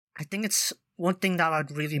I think it's one thing that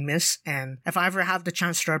I'd really miss, and if I ever have the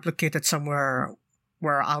chance to replicate it somewhere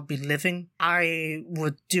where I'll be living, I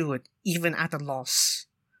would do it, even at a loss.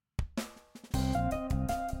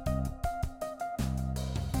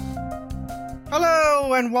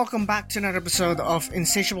 Hello, and welcome back to another episode of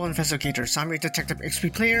Insatiable Investigators. I'm your Detective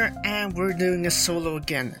XP player, and we're doing a solo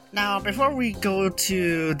again. Now, before we go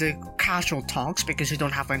to the casual talks, because we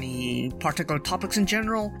don't have any particular topics in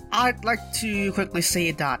general, I'd like to quickly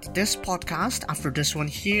say that this podcast, after this one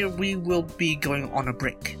here, we will be going on a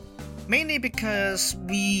break. Mainly because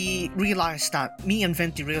me and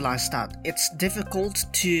Venti realized that it's difficult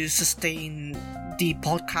to sustain the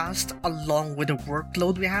podcast along with the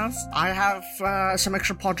workload we have. I have some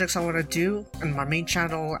extra projects I want to do in my main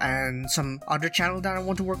channel and some other channel that I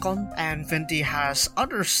want to work on, and Venti has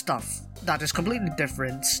other stuff that is completely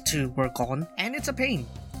different to work on, and it's a pain.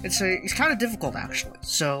 It's kind of difficult, actually.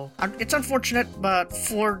 So it's unfortunate, but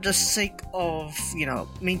for the sake of,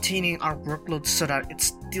 maintaining our workload so that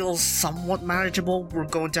it's still somewhat manageable, we're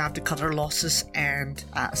going to have to cut our losses and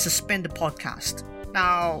suspend the podcast.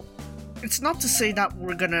 Now, it's not to say that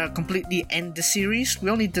we're gonna completely end the series.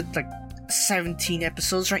 We only did 17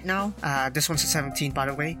 episodes right now. This one's a 17, by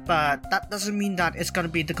the way. But that doesn't mean that it's gonna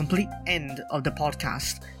be the complete end of the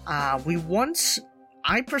podcast.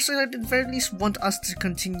 I personally, at the very least, want us to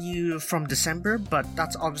continue from December, but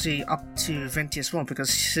that's obviously up to Venti as well,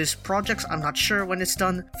 because his projects, I'm not sure when it's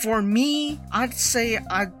done. For me, I'd say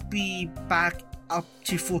I'd be back up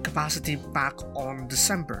to full capacity back on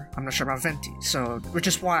December. I'm not sure about Venti, so which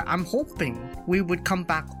is why I'm hoping we would come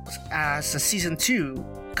back as a season 2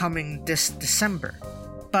 coming this December.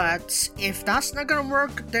 But if that's not gonna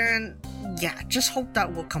work, then yeah, just hope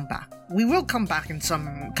that we'll come back. We will come back in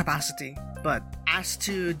some capacity, but as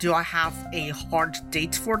to do I have a hard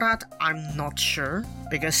date for that, I'm not sure,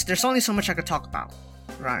 because there's only so much I could talk about,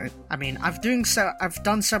 right? I mean, I've done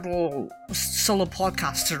several solo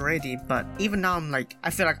podcasts already, but even now I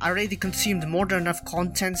feel like I already consumed more than enough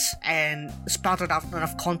content and spouted out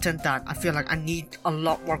enough content that I feel like I need a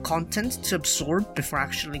lot more content to absorb before I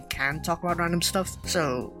actually can talk about random stuff.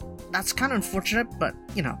 So that's kind of unfortunate, but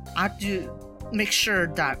I have to make sure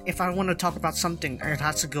that if I want to talk about something, it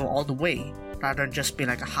has to go all the way, rather than just be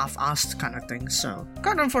like a half-assed kind of thing. So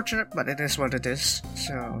kind of unfortunate, but it is what it is.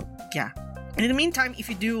 So yeah. In the meantime, if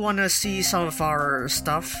you do want to see some of our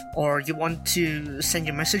stuff, or you want to send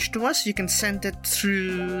your message to us, you can send it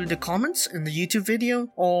through the comments in the YouTube video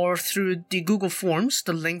or through the Google Forms.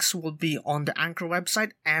 The links will be on the Anchor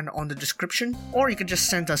website and on the description. Or you can just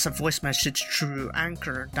send us a voice message through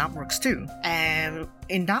Anchor. That works too. And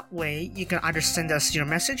in that way, you can either send us your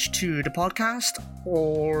message to the podcast,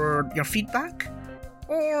 or your feedback,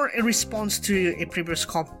 or a response to a previous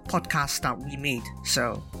podcast that we made.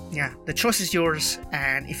 So yeah, the choice is yours,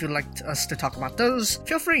 and if you'd like us to talk about those,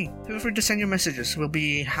 feel free to send your messages. We'll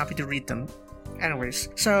be happy to read them. Anyways,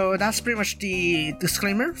 so that's pretty much the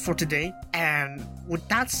disclaimer for today, and with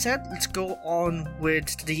that said, let's go on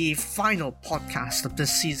with the final podcast of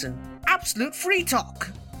this season. Absolute Free Talk!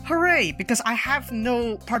 Hooray! Because I have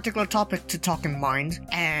no particular topic to talk in mind,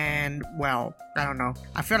 and, well, I don't know.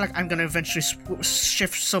 I feel like I'm gonna eventually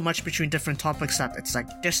shift so much between different topics that it's like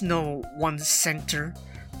there's no one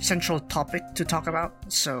central topic to talk about.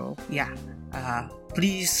 So, yeah.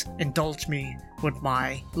 Please indulge me with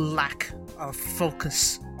my lack of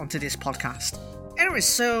focus on today's podcast. Anyway,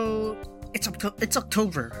 so it's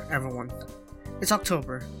October, everyone. It's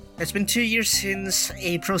October. It's been 2 years since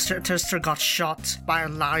a protester got shot by a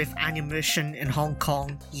live animation in Hong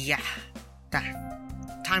Kong. Yeah,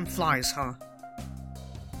 that time flies, huh?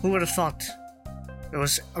 Who would have thought?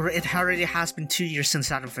 It already has been 2 years since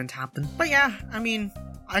that event happened. But yeah, I mean,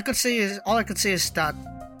 all I could say is that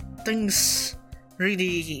things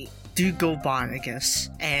really do go by, I guess.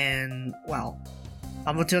 And well,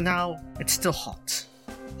 up until now, it's still hot.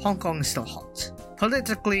 Hong Kong is still hot.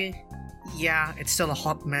 Politically, yeah, it's still a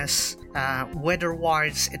hot mess.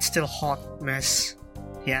 Weather-wise, it's still a hot mess.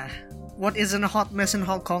 Yeah. What isn't a hot mess in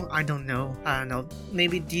Hong Kong? I don't know. I don't know.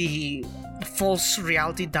 Maybe the false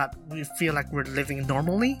reality that we feel like we're living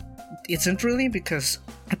normally isn't really, because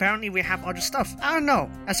apparently we have other stuff. I don't know.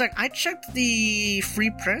 I checked the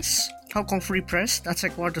Free Press, Hong Kong Free Press. That's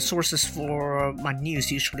one of the sources for my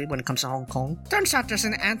news usually when it comes to Hong Kong. Turns out there's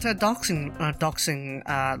an anti-doxing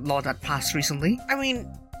law that passed recently. I mean,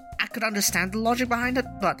 I could understand the logic behind it,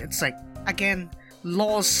 but it's again,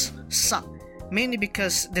 laws suck. Mainly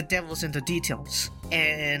because the devil's in the details.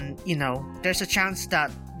 And, there's a chance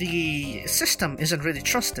that the system isn't really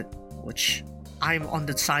trusted, which I'm on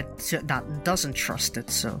the side that doesn't trust it,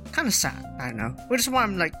 so kind of sad, I don't know. Which is why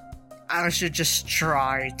I'm I should just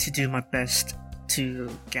try to do my best to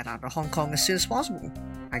get out of Hong Kong as soon as possible,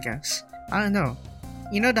 I guess. I don't know.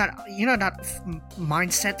 You know that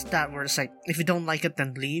mindset that where it's like, if you don't like it,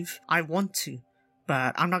 then leave? I want to,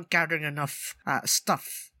 but I'm not gathering enough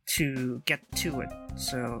stuff to get to it.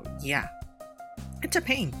 So yeah, it's a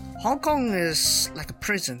pain. Hong Kong is like a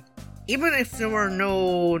prison. Even if there were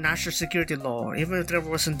no national security law, even if there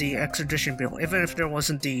wasn't the extradition bill, even if there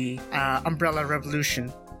wasn't the umbrella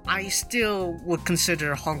revolution, I still would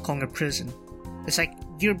consider Hong Kong a prison. It's like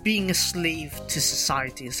you're being a slave to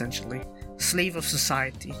society, essentially. Slave of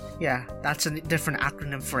society. Yeah, that's a different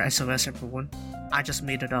acronym for SOS, everyone. I just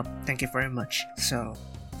made it up. Thank you very much. So,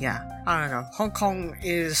 yeah, I don't know. Hong Kong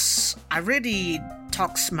is... I really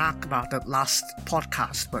talked smack about it last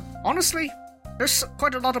podcast, but honestly, there's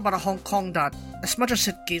quite a lot about Hong Kong that, as much as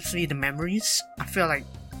it gives me the memories, I feel like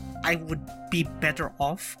I would be better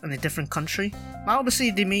off in a different country. But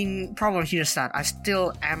obviously, the main problem here is that I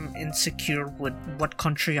still am insecure with what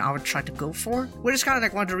country I would try to go for, which is kind of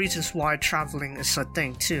like one of the reasons why traveling is a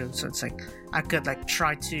thing too. So it's like I could like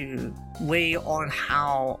try to weigh on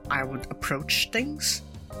how I would approach things.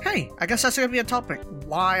 Hey, I guess that's gonna be a topic.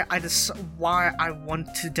 Why I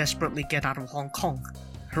want to desperately get out of Hong Kong.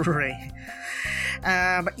 Hooray!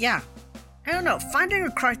 But yeah. I don't know, finding a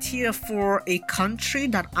criteria for a country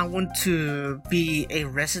that I want to be a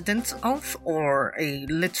resident of or a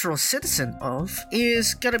literal citizen of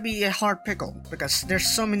is gonna be a hard pickle because there's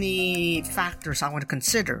so many factors I want to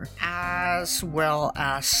consider, as well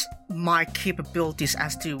as my capabilities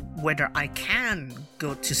as to whether I can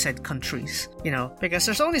go to said countries, you know, because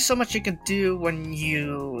there's only so much you can do when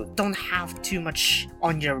you don't have too much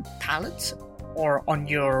on your palette or on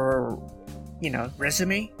your, you know,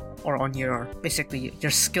 resume. Or on your, basically,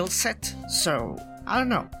 your skill set. So, I don't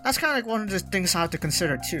know. That's kind of like one of the things I have to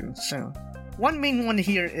consider too. So, one main one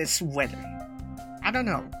here is weather. I don't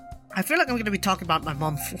know. I feel like I'm going to be talking about my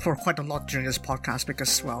mom for quite a lot during this podcast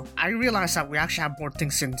because, well, I realize that we actually have more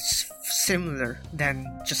things in similar than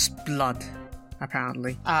just blood,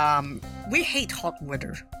 apparently. We hate hot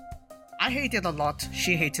weather. I hate it a lot,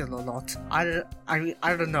 she hates it a lot. I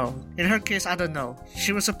don't know. In her case, I don't know.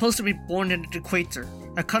 She was supposed to be born in the equator,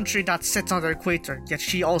 a country that sits on the equator, yet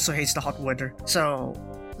she also hates the hot weather. So,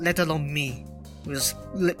 let alone me, who has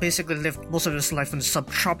basically lived most of his life in the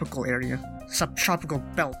subtropical area, subtropical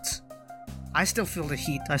belt. I still feel the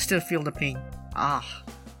heat, I still feel the pain.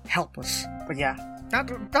 Helpless. But yeah.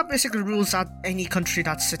 That basically rules out any country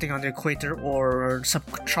that's sitting on the equator or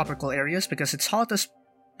subtropical areas because it's hot as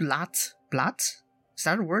Blat? Is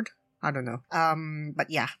that a word? I don't know. But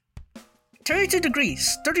yeah. 32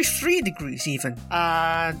 degrees, 33 degrees even.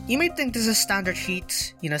 You may think this is standard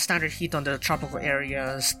heat, you know, standard heat on the tropical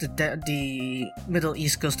areas. The Middle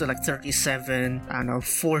East goes to like 37, I don't know,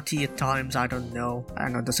 40 at times, I don't know. I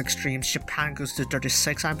don't know, those extremes. Japan goes to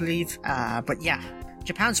 36, I believe. But yeah,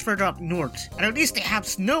 Japan's further up north, and at least they have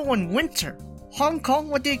snow in winter. Hong Kong,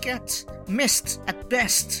 what do you get? Mist at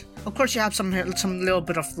best. Of course, you have some little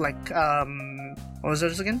bit of like, what was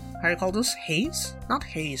this again? How do you call those? Haze? Not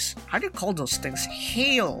haze. How do you call those things?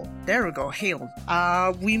 Hail. There we go, hail.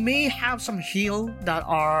 We may have some hail that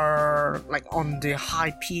are like on the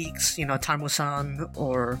high peaks, you know, Tamusan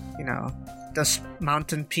or, you know, those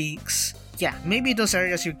mountain peaks. Yeah, maybe those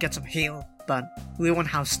areas you get some hail, but we won't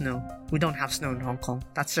have snow. We don't have snow in Hong Kong.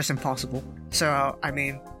 That's just impossible. So, I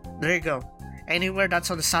mean, there you go. Anywhere that's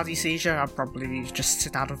on the Southeast Asia, I'll probably just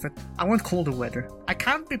sit out of it. I want colder weather. I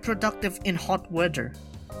can't be productive in hot weather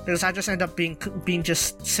because I just end up being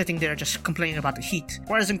just sitting there just complaining about the heat.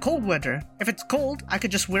 Whereas in cold weather, if it's cold, I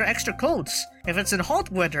could just wear extra clothes. If it's in hot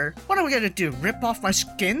weather, what are we gonna do? Rip off my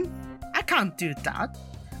skin? I can't do that.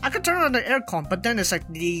 I could turn on the aircon, but then it's like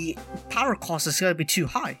the power cost is gonna be too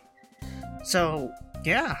high. So,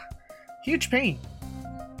 yeah. Huge pain.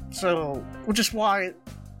 So, which is why...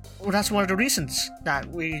 Well, that's one of the reasons that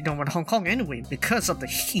we don't want Hong Kong anyway, because of the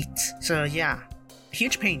heat. So yeah,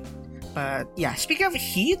 huge pain. But yeah, speaking of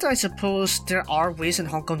heat, I suppose there are ways in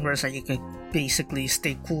Hong Kong where it's like you can basically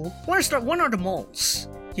stay cool. One are the malls.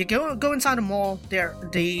 You go inside the mall, there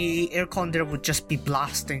the aircon there would just be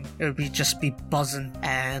blasting. It would just be buzzing,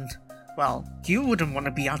 and well, you wouldn't want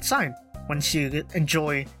to be outside once you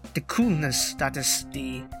enjoy the coolness that is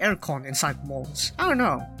the aircon inside malls. I don't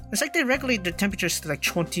know. It's like they regulate the temperatures to like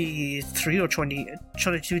 23 or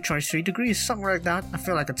 22, 23 degrees, something like that. I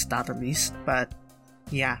feel like it's that at least. But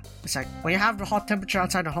yeah, it's like when you have the hot temperature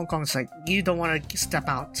outside of Hong Kong, it's like you don't want to step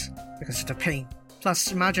out because of the pain.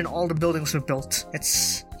 Plus, imagine all the buildings were built.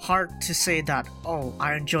 It's hard to say that, oh,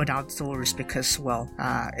 I enjoyed outdoors because, well,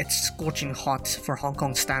 it's scorching hot for Hong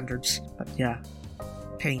Kong standards. But yeah,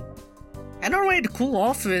 pain. Another way to cool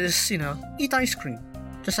off is, eat ice cream.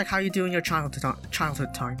 Just like how you do in your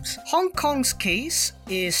childhood times. Hong Kong's case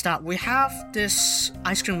is that we have this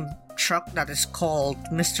ice cream truck that is called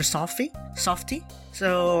Mr. Softy.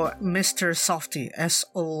 So Mr. Softy,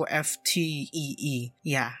 Softee.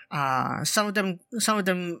 Yeah. Some of them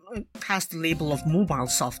has the label of Mobile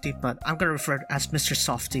Softy, but I'm gonna refer to it as Mr.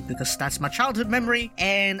 Softy because that's my childhood memory,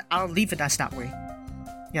 and I'll leave it as that way.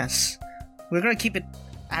 Yes, we're gonna keep it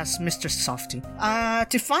as Mr. Softy.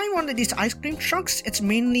 To find one of these ice cream trucks, it's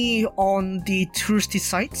mainly on the touristy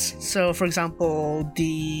sites. So, for example,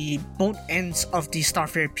 the both ends of the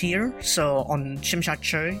Starfair Pier. So, on Tsim Sha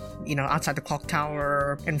Tsui, outside the clock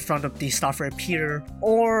tower, in front of the Starfair Pier,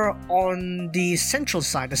 or on the central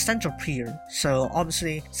side, the Central Pier. So,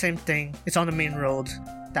 obviously, same thing. It's on the main road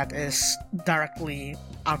that is directly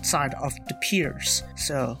outside of the piers.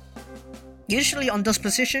 So, usually on those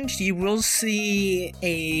positions, you will see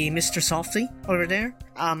a Mr. Softy over there.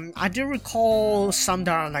 I do recall some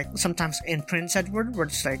that are like sometimes in Prince Edward, where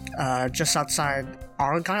it's like just outside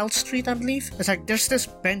Argyle Street, I believe. It's like there's this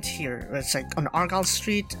bend here. It's like on Argyle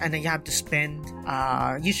Street, and then you have this bend.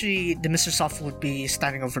 Usually the Mr. Softy would be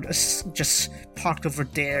standing over, just parked over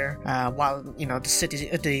there, while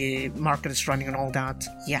the market is running and all that.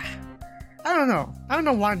 Yeah. I don't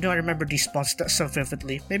know why do I remember these spots so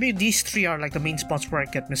vividly. Maybe these three are like the main spots where I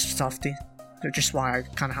get Mr. Softy. They're just why I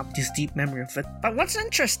kind of have this deep memory of it. But what's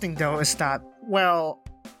interesting though is that, well,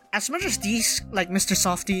 as much as these like Mr.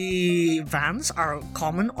 Softy vans are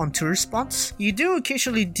common on tourist spots, you do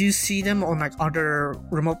occasionally see them on like other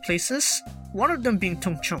remote places. One of them being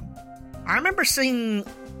Tung Chung. I remember seeing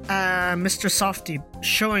Mr. Softy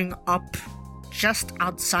showing up just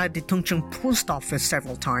outside the Tung Chung post office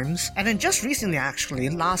several times. And then just recently, actually,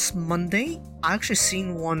 last Monday, I actually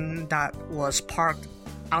seen one that was parked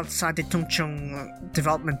outside the Tung Chung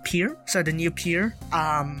development pier. So the new pier.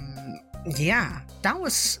 Yeah, that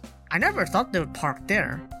was... I never thought they would park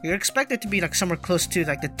there. You expect it to be like somewhere close to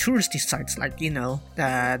like the touristy sites, like,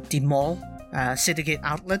 the mall, Citygate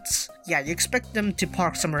outlets. Yeah, you expect them to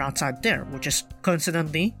park somewhere outside there, which is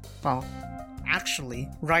coincidentally, well, actually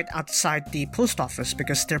right outside the post office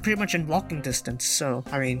because they're pretty much in walking distance. So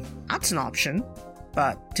I mean, that's an option.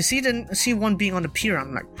 But to see one being on the pier,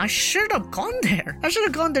 I'm like, I should have gone there. I should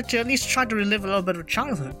have gone there to at least try to relive a little bit of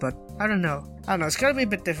childhood. But I don't know. It's gonna be a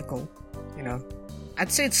bit difficult.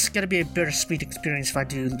 I'd say it's gonna be a bittersweet experience if I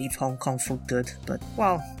do leave Hong Kong for good. But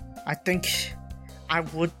well, I think I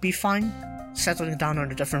would be fine settling down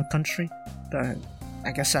in a different country. But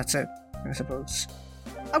I guess that's it, I suppose.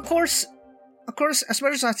 Of course, as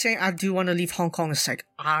much as I say I do want to leave Hong Kong, it's like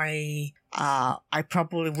I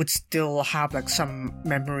probably would still have like some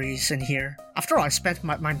memories in here. After all, I spent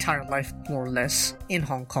my entire life more or less in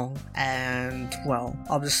Hong Kong, and well,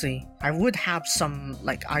 obviously I would have some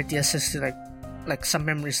like ideas as to like some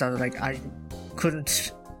memories that like I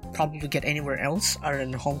couldn't probably get anywhere else other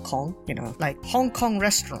than Hong Kong. Like Hong Kong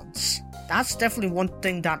restaurants. That's definitely one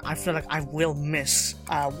thing that I feel like I will miss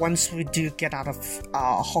once we do get out of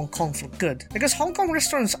Hong Kong for good. Because Hong Kong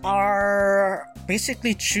restaurants are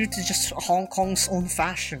basically true to just Hong Kong's own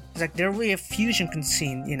fashion. It's like they're really a fusion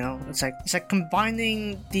cuisine, It's like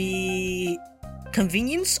combining the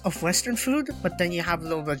convenience of Western food, but then you have a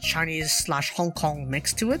little bit of Chinese/Hong Kong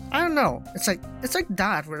mix to it. I don't know. It's like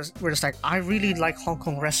that where it's like I really like Hong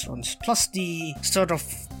Kong restaurants. Plus the sort of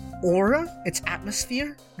aura, its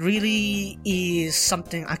atmosphere, really is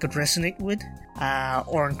something I could resonate with.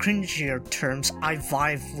 Or in cringier terms, I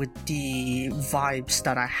vibe with the vibes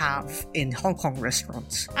that I have in Hong Kong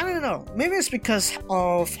restaurants. I don't know. Maybe it's because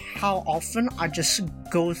of how often I just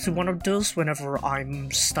go to one of those whenever I'm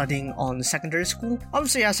studying on secondary school.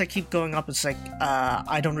 Obviously, as I keep going up, it's like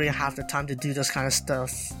I don't really have the time to do this kind of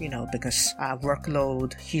stuff, because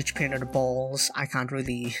workload, huge pain in the balls. I can't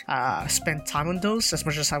really spend time on those as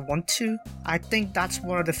much as I want to. I think that's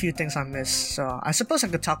one of the few things I miss. So I suppose I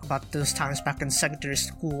could talk about those times back in secondary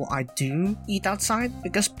school I do eat outside,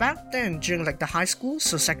 because back then during like the high school,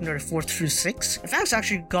 so secondary 4 through 6, in fact it's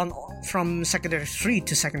actually gone from secondary 3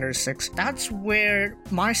 to secondary 6, that's where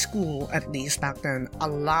my school, at least back then,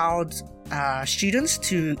 allowed students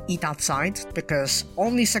to eat outside, because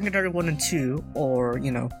only secondary 1 and 2, or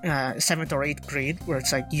 7th or 8th grade, where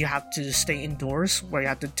it's like you have to stay indoors, where you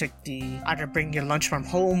have to take either bring your lunch from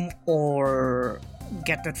home or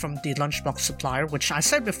get it from the lunchbox supplier, which I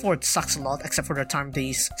said before, it sucks a lot, except for the time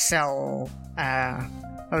they sell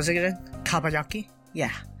what was it again? Kabayaki?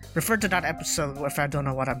 Yeah. refer to that episode if I don't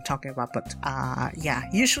know what I'm talking about. But yeah,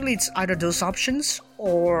 usually it's either those options,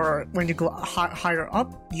 or when you go higher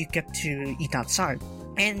up, you get to eat outside.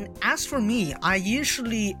 And as for me, I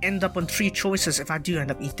usually end up on 3 choices if I do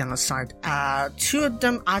end up eating outside. 2 of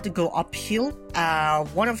them I have to go uphill.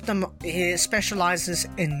 One of them specializes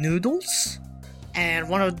in noodles, and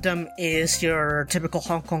one of them is your typical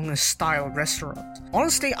Hong Kong style restaurant.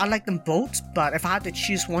 Honestly, I like them both, but if I had to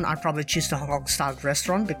choose one, I'd probably choose the Hong Kong style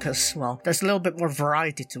restaurant because, well, there's a little bit more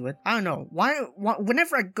variety to it. I don't know,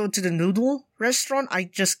 whenever I go to the noodle restaurant, I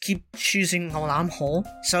just keep choosing lam hole.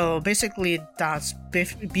 So basically, that's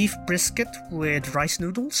beef brisket with rice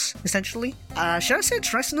noodles, essentially. Should I say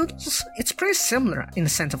it's rice noodles? It's pretty similar in the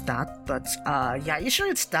sense of that, but yeah,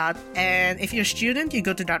 usually it's that. And if you're a student, you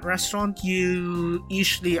go to that restaurant, you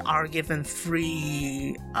usually are given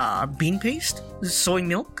free bean paste, soy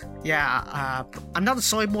milk. Yeah, I'm not a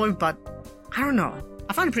soy boy, but I don't know.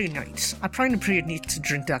 I find it pretty nice. I find it pretty neat to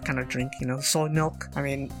drink that kind of drink, soy milk. I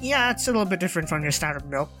mean, yeah, it's a little bit different from your standard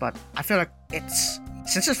milk, but I feel like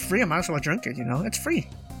since it's free, I might as well drink it, it's free.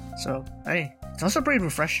 So, hey, it's also pretty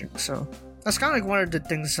refreshing, so that's kind of like one of the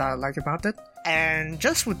things I like about it. And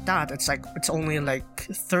just with that, it's only like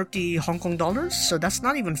 30 Hong Kong dollars, so that's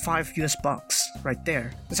not even $5 US right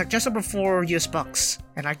there. It's like just over $4 US,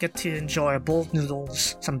 and I get to enjoy a bowl of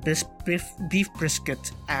noodles, some beef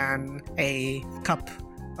brisket, and a cup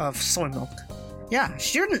of soy milk. Yeah,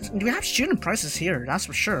 we have student prices here, that's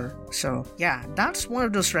for sure. So yeah, that's one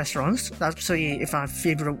of those restaurants. That's so if I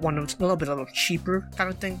favor one that's a little cheaper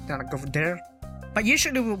kind of thing, then I go there. But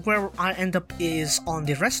usually where I end up is on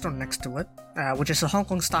the restaurant next to it, which is a Hong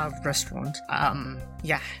Kong style restaurant.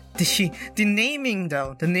 Yeah, the naming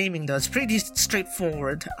though, is pretty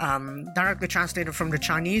straightforward. Directly translated from the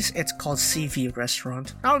Chinese, it's called CV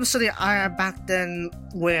Restaurant. Now, obviously, back then,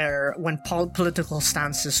 when political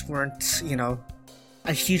stances weren't,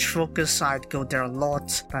 a huge focus, I'd go there a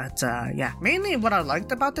lot. But yeah, mainly what I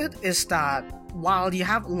liked about it is that while you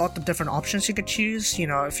have a lot of different options you could choose,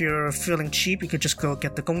 if you're feeling cheap, you could just go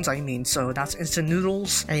get the gongzai mean. So that's instant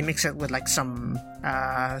noodles, and you mix it with like some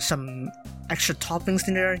extra toppings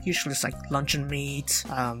in there. Usually it's like luncheon meat,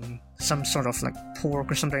 some sort of like pork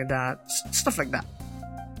or something like that, stuff like that.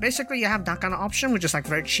 Basically, you have that kind of option, which is like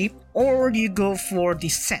very cheap, or you go for the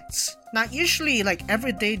sets. Now, usually, like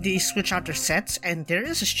every day, they switch out their sets, and there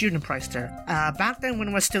is a student price there. Back then, when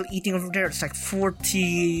I was still eating over there, it's like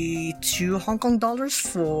 42 Hong Kong dollars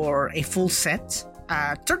for a full set.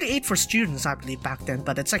 38 for students, I believe, back then,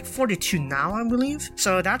 but it's like 42 now, I believe.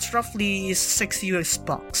 So that's roughly $6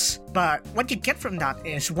 US. But what you get from that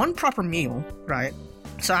is one proper meal, right?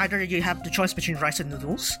 So either you have the choice between rice and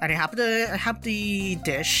noodles, and you have the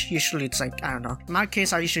dish. Usually it's like, I don't know. In my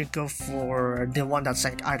case, I usually go for the one that's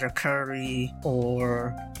like either curry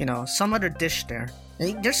or, some other dish there.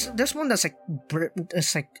 There's one that's like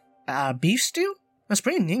beef stew. That's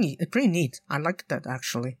pretty neat. I liked that,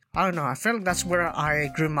 actually. I don't know. I feel like that's where I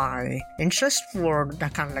grew my interest for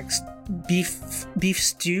that kind of like beef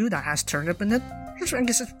stew that has turnip in it. I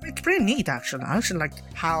guess it's pretty neat, actually. I actually like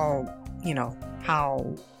how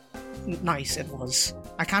nice it was.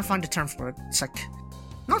 I can't find the term for it. It's like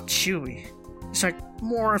not chewy. It's like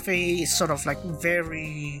more of a sort of like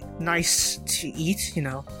very nice to eat,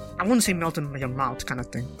 I wouldn't say melt in your mouth kind of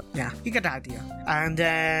thing, but yeah, you get the idea. And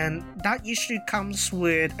then that usually comes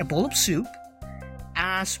with a bowl of soup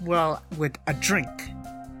as well with a drink.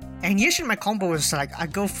 And usually my combo is like, I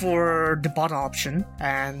go for the bottle option,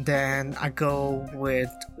 and then I go with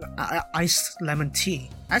iced lemon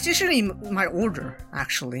tea. That's usually my order,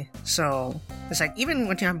 actually. So it's like, even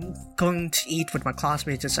when I'm going to eat with my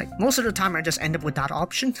classmates, it's like, most of the time I just end up with that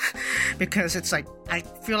option. Because it's like, I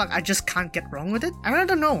feel like I just can't get wrong with it. And I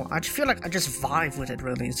don't know, I feel like I just vibe with it,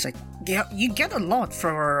 really. It's like, yeah, you get a lot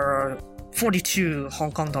for 42 Hong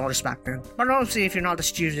Kong dollars back then. But obviously, if you're not a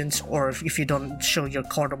student, or if you don't show your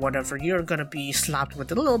card or whatever, you're gonna be slapped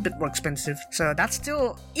with it a little bit more expensive. So that's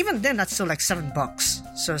still, even then, that's still like $7.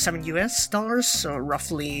 So $7 US, so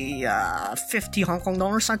roughly 50 Hong Kong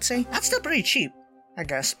dollars, I'd say. That's still pretty cheap, I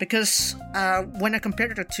guess, because when I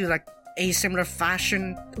compared it to like a similar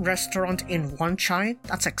fashion restaurant in Wan Chai,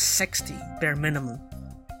 that's like 60 bare minimum.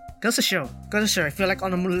 Goes to show. I feel like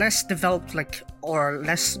on a less developed, or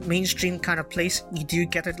less mainstream kind of place, you do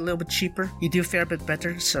get it a little bit cheaper. You do fare a bit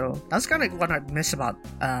better. So that's kind of what I miss about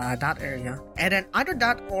that area. And then either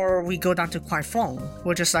that, or we go down to Kwai Fong,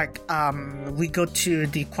 which is like, we go to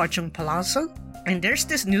the Kwai Chung Plaza. And there's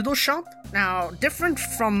this noodle shop. Now, different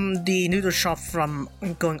from the noodle shop from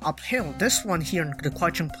going uphill, this one here in the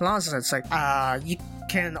Kwai Chung Plaza, it's like, you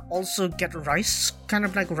can also get rice, kind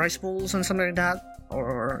of like rice bowls and something like that.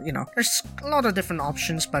 Or, there's a lot of different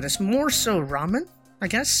options, but it's more so ramen, I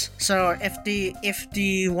guess. So if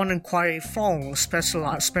the one in Quarry Phong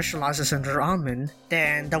specializes in ramen,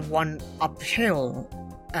 then the one uphill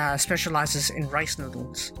specializes in rice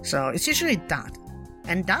noodles. So it's usually that.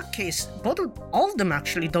 In that case, all of them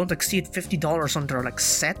actually don't exceed $50 on their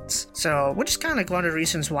sets. So, which is kind of like one of the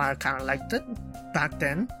reasons why I kind of liked it back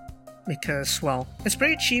then, because well, it's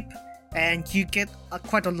pretty cheap and you get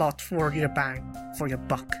quite a lot for your bang, for your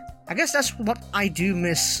buck. I guess that's what I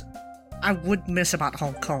would miss about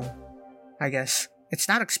Hong Kong. I guess it's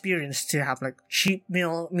that experience to have cheap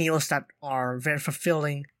meals that are very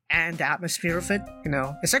fulfilling, and the atmosphere of it.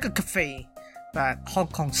 It's like a cafe, but Hong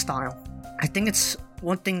Kong style. I think it's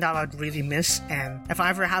one thing that I'd really miss, and if I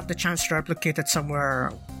ever have the chance to replicate it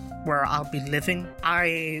somewhere where I'll be living,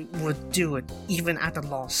 I would do it, even at a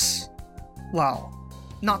loss. Well,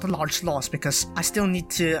 not a large loss, because I still need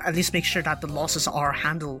to at least make sure that the losses are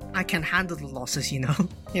handled. I can handle the losses,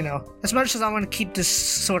 As much as I want to keep this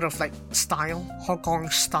sort of style, Hong Kong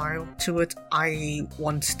style to it, I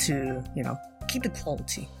want to, keep the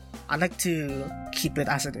quality. I like to keep it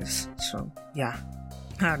as it is, so yeah.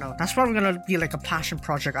 I don't know, that's probably gonna be a passion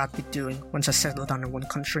project I'd be doing once I settle down in one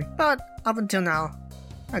country. But up until now,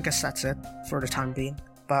 I guess that's it for the time being.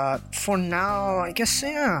 But for now, I guess,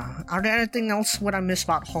 yeah. Are there anything else would I miss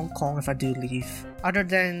about Hong Kong if I do leave? Other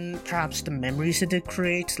than perhaps the memories it did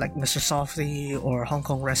create, like Mr. Softly or Hong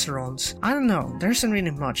Kong restaurants. I don't know, there isn't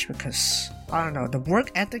really much because, I don't know, the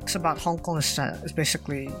work ethics about Hong Kong is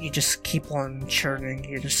basically you just keep on churning,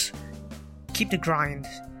 you just keep the grind.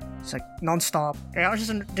 It's non-stop. There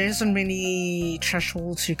isn't many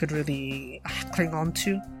thresholds you could really cling on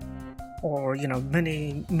to, or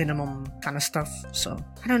many minimum kind of stuff. So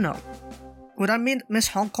I don't know. Would I miss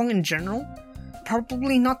Hong Kong in general?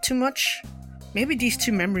 Probably not too much. Maybe these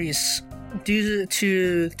two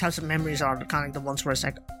types of memories are kind of the ones where it's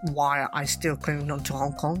why I still cling on to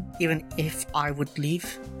Hong Kong, even if I would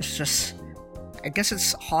leave. It's just, I guess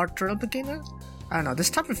it's hard to replicate it. I don't know, this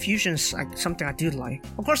type of fusion is something I do like.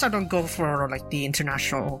 Of course, I don't go for the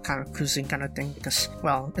international kind of cruising kind of thing because,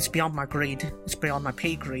 well, it's beyond my grade. It's beyond my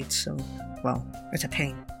pay grade, so, well, it's a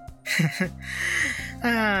pain.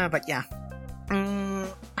 But yeah.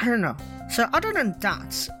 I don't know. So other than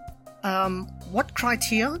that, what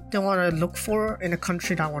criteria do I want to look for in a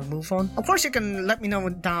country that I want to move on? Of course, you can let me know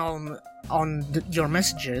down on your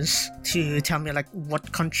messages to tell me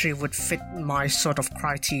what country would fit my sort of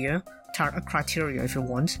criteria if you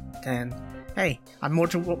want. Then hey, I'm more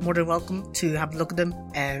than welcome to have a look at them,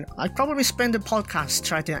 and I'd probably spend the podcast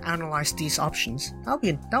trying to analyze these options.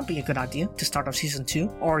 That'll be a good idea to start off season 2,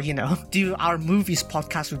 or do our movies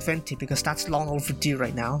podcast with Venti, because that's long overdue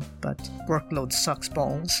right now, but workload sucks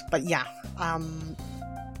balls. But yeah,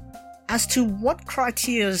 as to what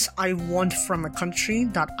criterias I want from a country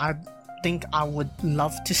that I think I would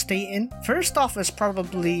love to stay in, first off is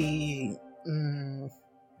probably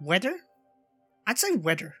weather. I'd say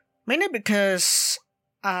weather. Mainly because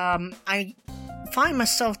I find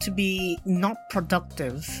myself to be not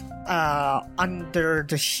productive under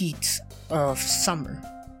the heat of summer.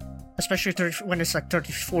 Especially when it's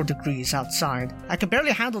 34 degrees outside. I can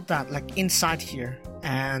barely handle that inside here.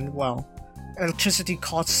 And well, electricity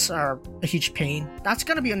costs are a huge pain. That's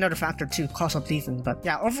gonna be another factor too, cost of living. But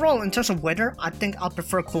yeah, overall, in terms of weather, I think I'll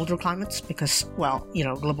prefer colder climates because, well,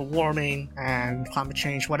 global warming and climate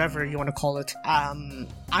change, whatever you want to call it.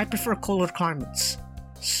 I prefer colder climates.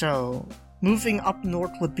 So moving up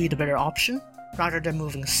north would be the better option rather than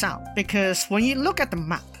moving south. Because when you look at the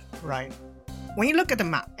map, right? When you look at the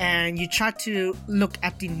map and you try to look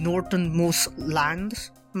at the northernmost land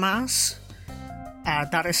mass,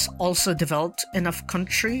 that is also developed enough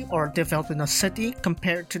country or developed enough city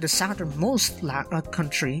compared to the southernmost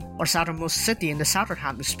country or southernmost city in the southern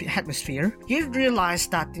hemisphere, you realize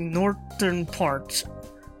that the northern part,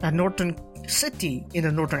 the northern city in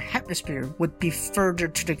the northern hemisphere would be further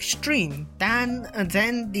to the extreme than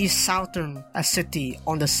the southern city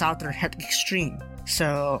on the southern extreme.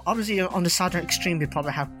 So obviously on the southern extreme you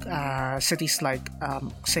probably have cities like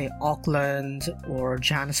say Auckland or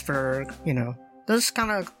Johannesburg, those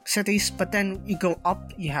kind of cities. But then you go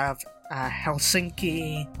up, you have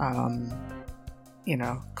Helsinki,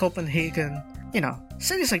 Copenhagen,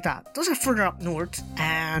 cities like that. Those are further up north,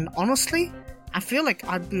 and honestly, I feel like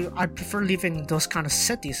I'd prefer living in those kind of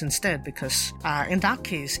cities instead, because in that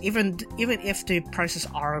case, even if the prices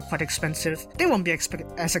are quite expensive, they won't be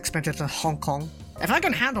as expensive as Hong Kong. If I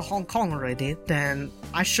can handle Hong Kong already, then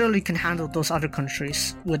I surely can handle those other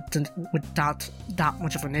countries without that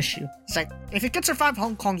much of an issue. It's like, if you can survive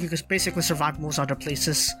Hong Kong, you can basically survive most other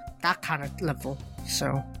places. That kind of level.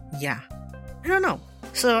 So, yeah. I don't know.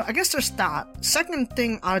 So, I guess there's that. Second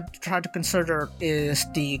thing I'd try to consider is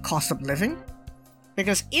the cost of living.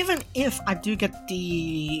 Because even if I do get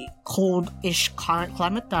the cold-ish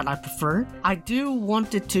climate that I prefer, I do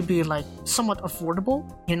want it to be like somewhat affordable,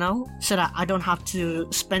 you know, so that I don't have to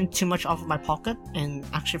spend too much out of my pocket and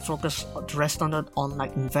actually focus the rest on it on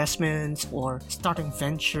like investments or starting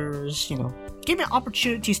ventures, you know. Give me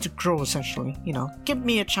opportunities to grow, essentially, you know. Give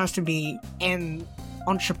me a chance to be an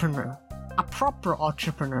entrepreneur. A proper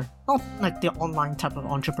entrepreneur, not like the online type of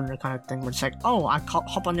entrepreneur kind of thing where it's like, oh, I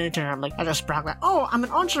hop on the internet, I'm like, I just brag like, oh, I'm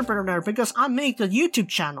an entrepreneur because I make a YouTube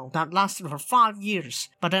channel that lasted for 5 years.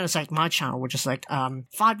 But then it's like my channel, which is like 5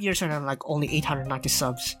 years and then like only 890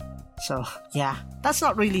 subs. So yeah, that's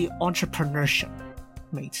not really entrepreneurship,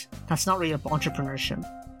 mate. That's not really entrepreneurship.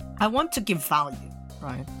 I want to give value.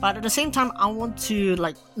 Right. But at the same time, I want to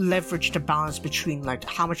like leverage the balance between like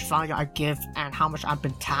how much value I give and how much I've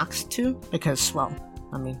been taxed to. Because, well,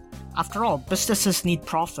 I mean, after all, businesses need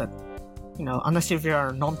profit. You know, unless if you're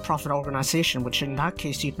a non-profit organization, which in that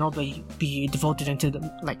case you'd normally be devoted into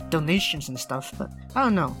the, like donations and stuff. But I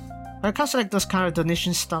don't know. When it comes to like those kind of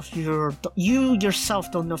donation stuff, you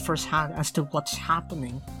yourself don't know firsthand as to what's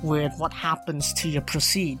happening with what happens to your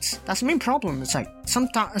proceeds. That's the main problem. It's like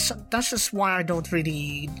sometimes that's just why I don't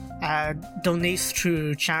really donate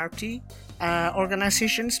through charity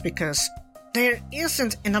organizations, because there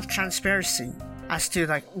isn't enough transparency as to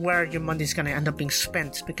like where your money is going to end up being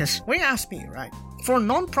spent. Because when you ask me, right, for a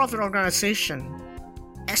non-profit organization,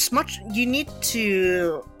 as much you need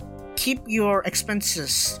to keep your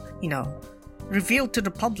expenses, you know, revealed to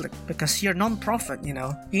the public, because you're non-profit, you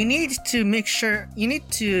know. You need to make sure, you need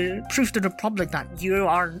to prove to the public that you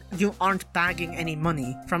aren't bagging any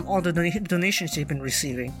money from all the donations you've been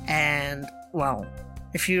receiving. And, well,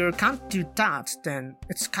 if you can't do that, then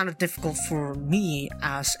it's kind of difficult for me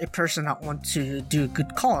as a person that wants to do a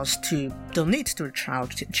good cause to donate to a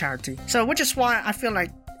charity. So, which is why I feel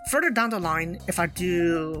like further down the line, if I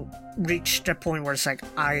do reach the point where it's like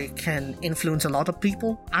I can influence a lot of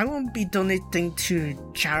people, I won't be donating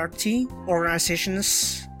to charity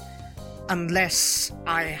organizations unless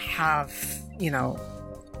I have, you know,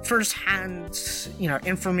 first-hand, you know,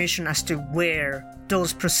 information as to where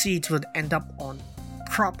those proceeds would end up on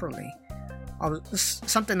properly.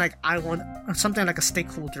 Something like a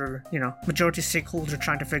stakeholder, you know, majority stakeholder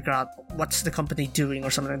trying to figure out what's the company doing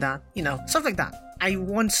or something like that, you know, stuff like that. I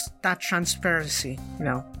want that transparency, you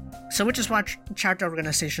know. So which is why charity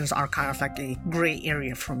organizations are kind of like a gray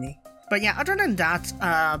area for me. But yeah, other than that,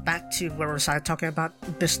 back to where was I talking about?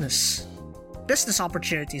 Business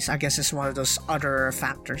opportunities, I guess, is one of those other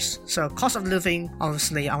factors. So cost of living,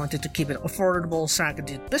 obviously I wanted to keep it affordable so I could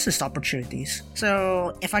do business opportunities.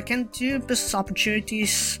 So if I can do business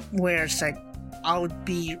opportunities where it's like I would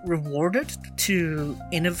be rewarded to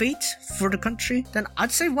innovate for the country, then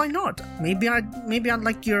I'd say why not? Maybe I'd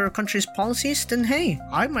like your country's policies, then hey,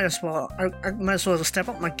 I might as well step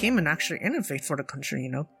up my game and actually innovate for the country, you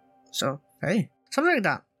know? So hey, something like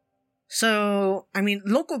that. So, I mean,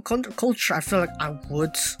 local culture, I feel like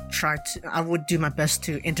I would do my best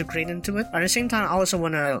to integrate into it. But at the same time, I also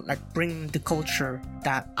want to, like, bring the culture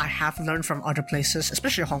that I have learned from other places,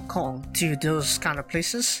 especially Hong Kong, to those kind of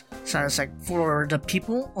places. So it's like, for the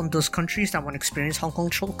people on those countries that want to experience Hong Kong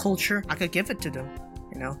culture, I could give it to them.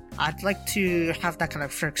 You know, I'd like to have that kind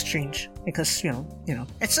of fair exchange because, you know,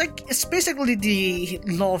 it's basically the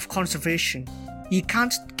law of conservation. You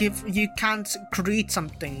can't create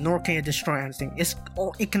something, nor can you destroy anything.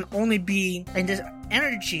 It can only be, and the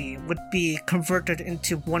energy would be converted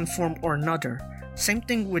into one form or another. Same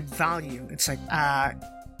thing with value. It's like,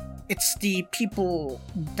 it's the people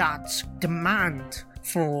that demand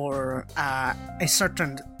for a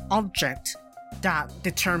certain object that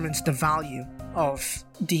determines the value of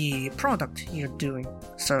the product you're doing.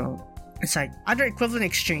 So it's like either equivalent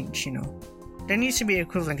exchange, you know. There needs to be an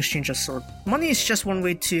equivalent exchange of sort. Money is just one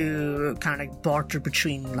way to kind of like barter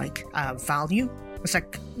between like value. It's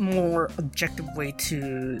like more objective way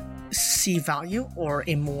to see value, or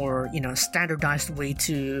a more, you know, standardized way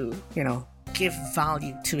to, you know, give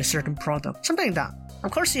value to a certain product. Something like that.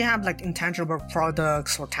 Of course, you have like intangible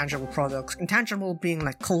products or tangible products. Intangible being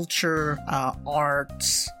like culture,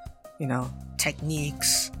 arts, you know,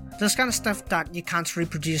 techniques. Those kind of stuff that you can't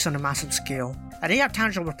reproduce on a massive scale. And then you have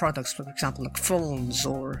tangible products, for example, like phones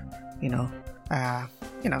or, you know,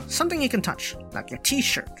 something you can touch, like your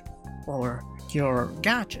t-shirt or your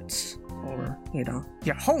gadgets. or,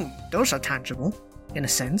 your home. Those are tangible, in a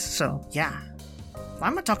sense, so yeah. Why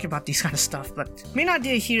am I talking about these kind of stuff? But main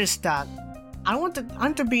idea here is that I want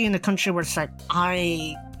to be in a country where it's like,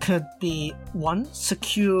 I could be, one,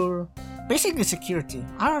 secure, basically security.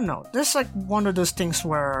 I don't know. There's like one of those things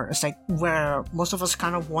where it's like where most of us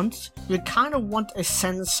kind of want. We kind of want a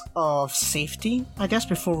sense of safety, I guess,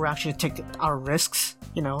 before we actually take our risks,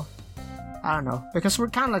 I don't know. Because we're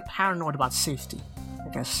kind of like paranoid about safety, I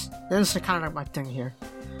guess. This is kind of like my thing here.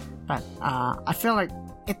 But I feel like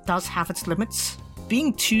it does have its limits.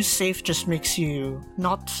 Being too safe just makes you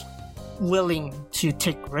not willing to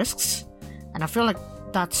take risks. And I feel like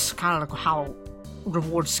that's kind of like how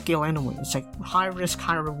reward scale anyway. It's like high risk,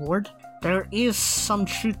 high reward. There is some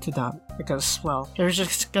truth to that because, well, you're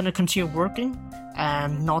just gonna continue working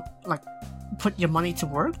and not like put your money to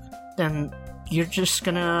work, then you're just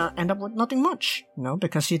gonna end up with nothing much,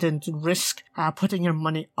 because you didn't risk putting your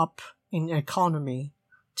money up in the economy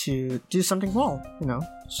to do something well,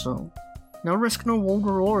 So no risk, no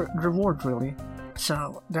reward really.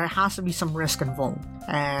 So there has to be some risk involved.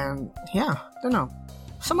 And yeah, I don't know.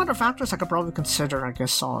 Some other factors I could probably consider, I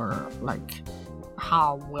guess, are like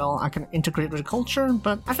how well I can integrate with the culture,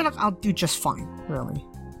 but I feel like I'll do just fine, really.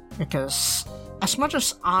 Because as much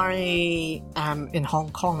as I am in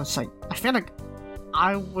Hong Kong, it's like, I feel like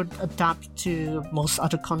I would adapt to most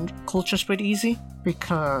other cultures pretty easy,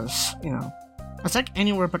 because, it's like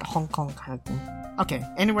anywhere but Hong Kong kind of thing. Okay,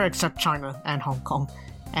 anywhere except China and Hong Kong,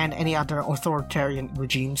 and any other authoritarian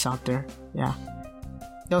regimes out there, yeah.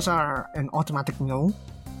 Those are an automatic no.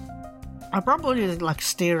 I'll probably like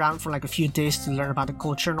stay around for like a few days to learn about the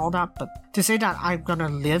culture and all that, but to say that I'm gonna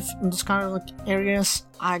live in those kind of like areas,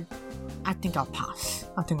 I think I'll pass.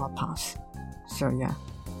 So yeah.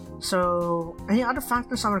 So any other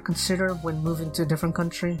factors I would consider when moving to a different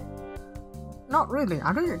country? Not really.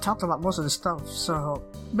 I already talked about most of the stuff. So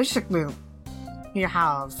basically,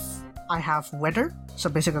 I have weather, so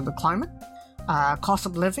basically the climate, cost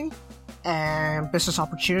of living, and business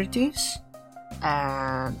opportunities,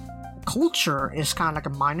 and culture is kind of like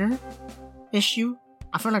a minor issue.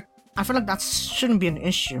 I feel like that shouldn't be an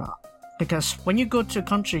issue, because when you go to a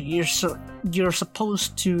country, you're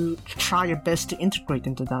supposed to try your best to integrate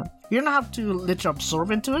into that. You don't have to literally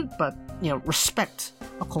absorb into it, but respect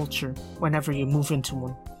a culture whenever you move into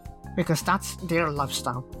one, because that's their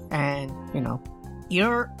lifestyle. And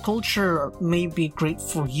your culture may be great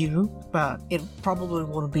for you, but it probably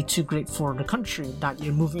won't be too great for the country that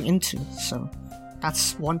you're moving into. So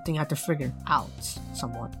that's one thing I have to figure out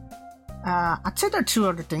somewhat. I'd say there are two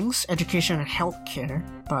other things, education and healthcare,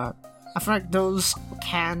 but I feel like those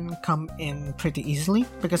can come in pretty easily,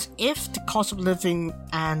 because if the cost of living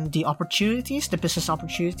and the opportunities, the business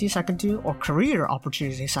opportunities I can do, or career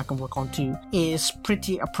opportunities I can work on too, is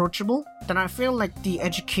pretty approachable, then I feel like the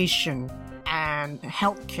education and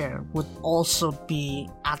healthcare would also be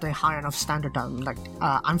at a high enough standard that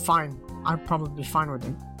I'm fine. I'd probably be fine with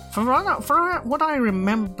it. For what I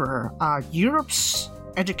remember, Europe's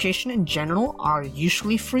education in general are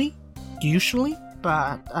usually free,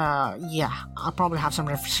 but yeah, I'll probably have some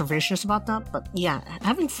reservations about that. But yeah,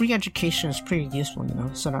 having free education is pretty useful,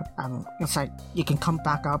 so that it's like you can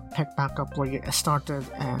pick back up where you started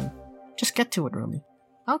and just get to it really.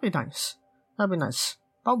 That'd be nice.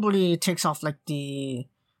 Probably takes off like the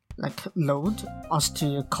load as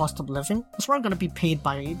to cost of living. It's not going to be paid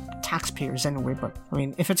by taxpayers anyway, but I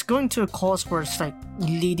mean, if it's going to a cause where it's like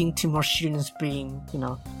leading to more students being,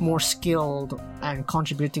 more skilled and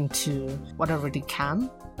contributing to whatever they can,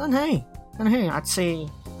 then hey, I'd say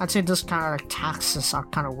those kind of like taxes are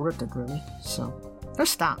kind of worth it really. So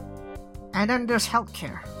there's that. And then there's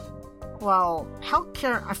healthcare. Well,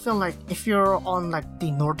 healthcare, I feel like if you're on like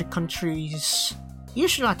the Nordic countries,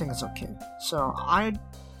 usually I think it's okay. So I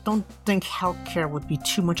don't think healthcare would be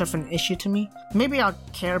too much of an issue to me. Maybe I'll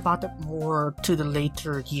care about it more to the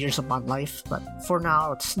later years of my life, but for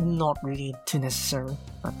now it's not really too necessary.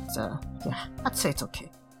 But yeah, I'd say it's okay.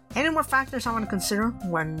 Any more factors I want to consider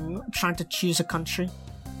when trying to choose a country?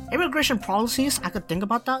 Immigration policies, I could think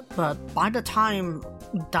about that, but by the time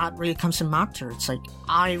that really comes to matter, it's like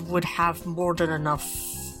I would have more than enough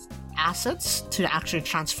assets to actually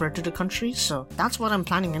transfer to the country. So that's what I'm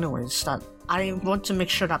planning anyways, that I want to make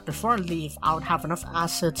sure that before I leave, I would have enough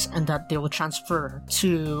assets and that they will transfer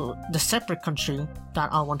to the separate country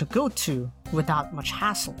that I want to go to without much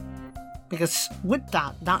hassle. Because with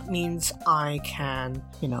that means I can,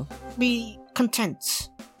 be content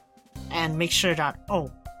and make sure that,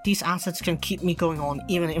 these assets can keep me going on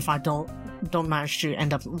even if I don't manage to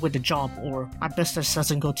end up with a job or my business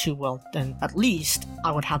doesn't go too well, then at least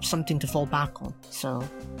I would have something to fall back on. So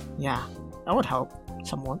yeah, that would help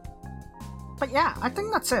somewhat. But yeah, I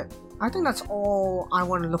think that's it. I think that's all I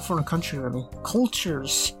want to look for in a country, really.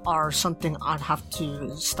 Cultures are something I'd have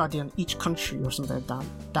to study in each country or something like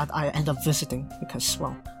that I end up visiting, because,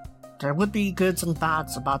 well, there would be goods and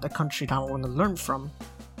bads about the country that I want to learn from.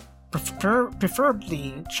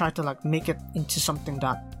 Preferably try to like make it into something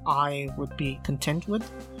that I would be content with.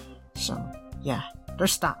 So yeah,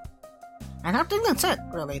 there's that. And I think that's it,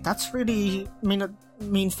 really. That's really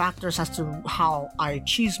main factors as to how I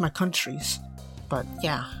choose my countries. But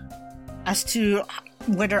yeah, as to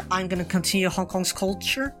whether I'm gonna continue Hong Kong's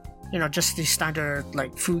culture, you know, just the standard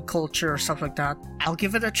like food culture or stuff like that, I'll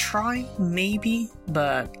give it a try, maybe,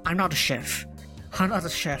 but I'm not a chef. I'm not a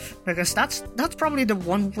chef, because that's probably the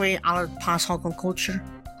one way I'll pass Hong Kong culture,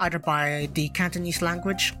 either by the Cantonese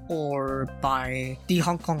language or by the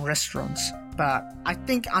Hong Kong restaurants. But I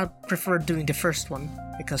think I prefer doing the first one,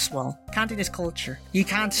 because, well, Cantonese culture, you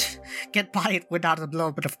can't get by it without a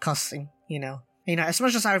little bit of cussing, you know. As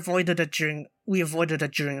much as we avoided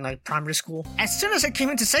it during like primary school, as soon as I came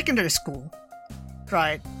into secondary school,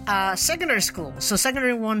 right, secondary school, so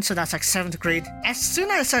secondary 1, so that's like 7th grade, as soon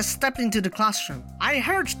as I stepped into the classroom, I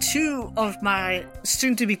heard 2 of my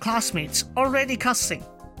soon-to-be classmates already cussing.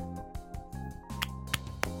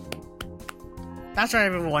 That's right,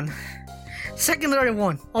 everyone. Secondary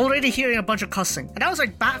 1, already hearing a bunch of cussing. And that was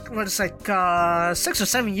like back when it's like 6 or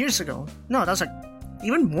 7 years ago. No, that was like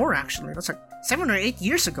even more, actually. That's like 7 or 8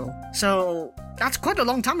 years ago. So that's quite a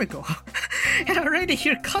long time ago. And I already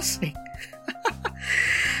hear cussing.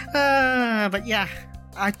 But yeah,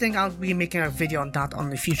 I think I'll be making a video on that on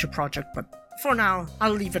the future project. But for now,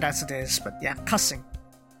 I'll leave it as it is. But yeah, cussing.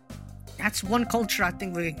 That's one culture I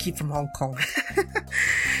think we can keep from Hong Kong.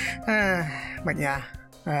 But yeah,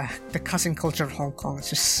 the cussing culture of Hong Kong is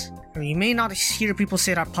just... I mean, you may not hear people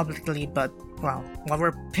say that publicly, but, well, when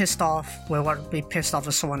we're pissed off, we want to be pissed off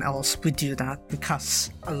with someone else, we do that. We cuss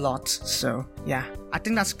a lot. So, yeah. I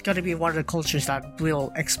think that's going to be one of the cultures that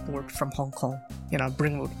we'll export from Hong Kong.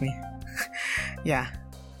 Bring with me. Yeah.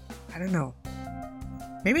 I don't know.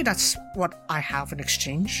 Maybe that's what I have in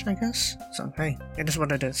exchange, I guess. So, hey, it is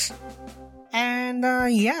what it is. And,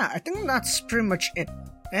 yeah, I think that's pretty much it.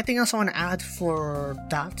 Anything else I want to add for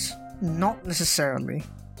that? Not necessarily.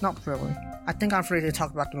 Not really. I think I've already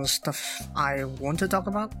talked about most stuff I want to talk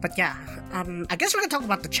about. But yeah, I guess we can talk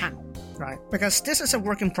about the channel, right? Because this is a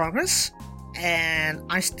work in progress, and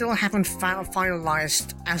I still haven't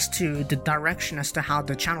finalized as to the direction as to how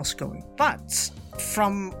the channel's going. But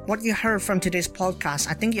from what you heard from today's podcast,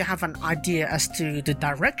 I think you have an idea as to the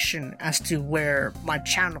direction as to where my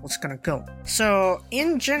channel is gonna go. So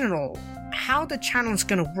in general, how the channel is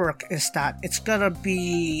gonna work is that it's gonna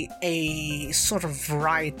be a sort of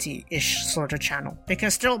variety-ish sort of channel,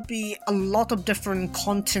 because there'll be a lot of different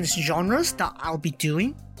content genres that I'll be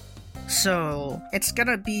doing. So it's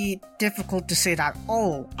gonna be difficult to say that,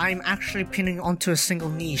 oh, I'm actually pinning onto a single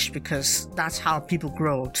niche because that's how people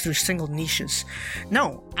grow, through single niches.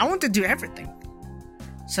 No, I want to do everything.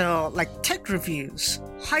 So like tech reviews,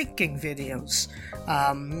 hiking videos,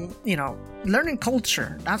 learning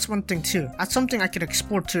culture, that's one thing too. That's something I could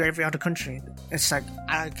export to every other country. It's like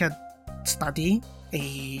I could study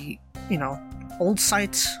old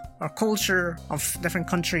sites or culture of different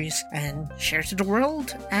countries and share to the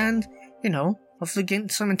world, and hopefully gain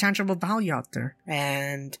some intangible value out there.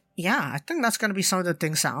 And yeah, I think that's gonna be some of the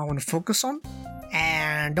things that I want to focus on.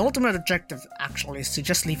 And the ultimate objective actually is to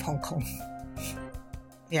just leave Hong Kong.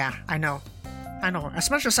 Yeah, I know. As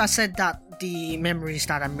much as I said that the memories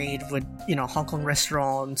that I made with, Hong Kong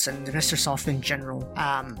restaurants and Mr. Soft in general,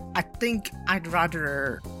 I think I'd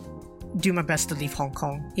rather do my best to leave Hong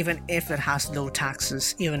Kong, even if it has low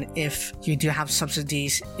taxes, even if you do have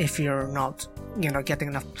subsidies, if you're not, getting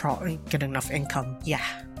enough income. Yeah,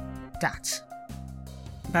 that.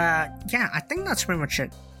 But yeah, I think that's pretty much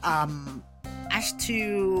it. As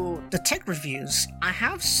to the tech reviews, I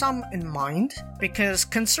have some in mind, because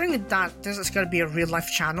considering that this is going to be a real-life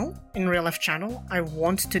channel, I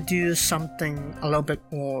want to do something a little bit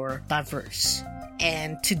more diverse.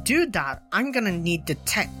 And to do that, I'm going to need the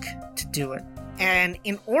tech to do it. And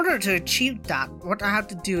in order to achieve that, what I have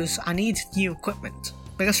to do is I need new equipment.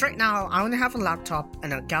 Because right now, I only have a laptop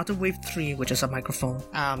and a Gauter Wave 3, which is a microphone.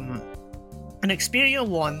 An Xperia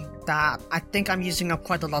 1 that I think I'm using up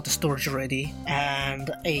quite a lot of storage already,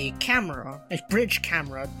 and a bridge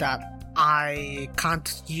camera that I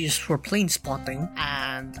can't use for plane spotting,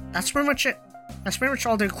 and that's pretty much it. That's pretty much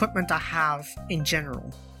all the equipment I have in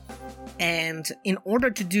general. And in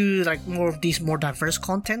order to do like more of these more diverse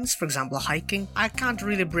contents, for example, hiking, I can't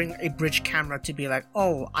really bring a bridge camera to be like,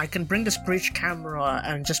 oh, I can bring this bridge camera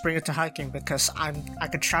and just bring it to hiking because I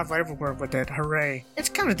can travel everywhere with it. Hooray. It's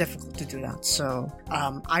kind of difficult to do that. So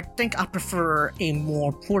I think I prefer a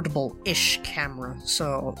more portable-ish camera.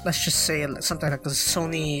 So let's just say something like the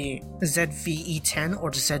Sony ZV-E10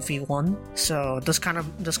 or the ZV-1. So those kind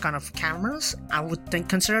of cameras, I would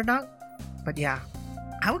consider that. But yeah,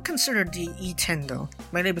 I would consider the E10 though,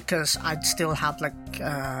 mainly because I'd still have like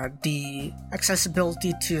the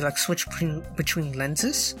accessibility to like switch between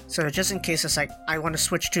lenses. So just in case it's like I want to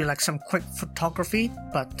switch to like some quick photography,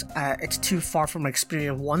 but it's too far from my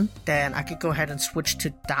Xperia 1, then I could go ahead and switch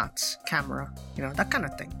to that camera, that kind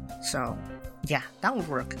of thing. So yeah, that would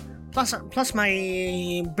work. Plus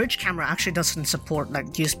my bridge camera actually doesn't support like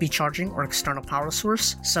USB charging or external power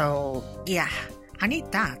source. So yeah, I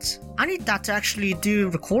need that. I need that to actually do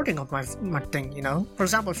recording of my thing, For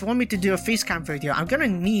example, if you want me to do a face cam video, I'm gonna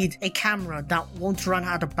need a camera that won't run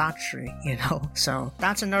out of battery, So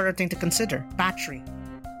that's another thing to consider. Battery.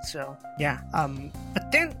 So yeah.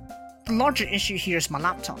 But then the larger issue here is my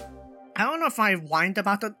laptop. I don't know if I whined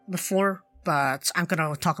about it before, but I'm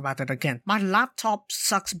gonna talk about it again. My laptop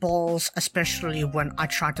sucks balls, especially when I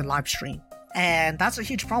try to live stream. And that's a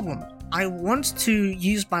huge problem. I want to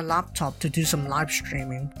use my laptop to do some live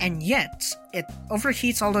streaming, and yet it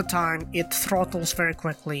overheats all the time, it throttles very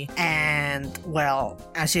quickly, and well,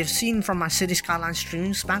 as you've seen from my City Skyline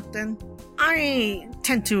streams back then, I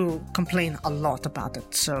tend to complain a lot about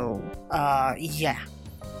it. So, yeah.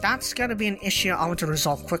 That's gonna be an issue I want to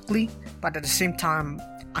resolve quickly, but at the same time,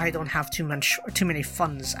 I don't have too many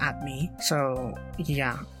funds at me, so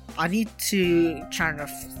yeah. I need to try to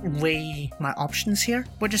weigh my options here,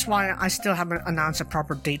 which is why I still haven't announced a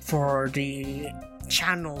proper date for the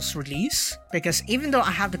channel's release, because even though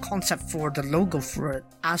I have the concept for the logo for it,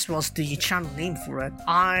 as well as the channel name for it,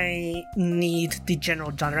 I need the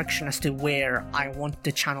general direction as to where I want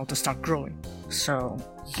the channel to start growing. So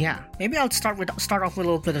yeah, maybe I'll start off with a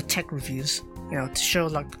little bit of tech reviews, to show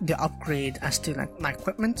like the upgrade as to like my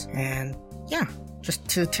equipment, and yeah, just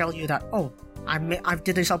to tell you that, oh, I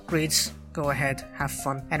did these upgrades, go ahead, have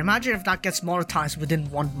fun. And imagine if that gets monetized within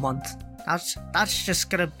 1 month. That's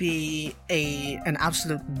just gonna be an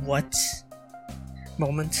absolute what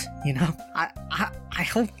moment, I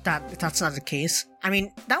hope that that's not the case. I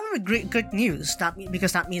mean, that would be good news,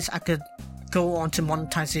 because that means I could go on to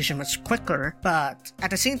monetization much quicker, but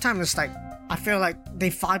at the same time, it's like, I feel like the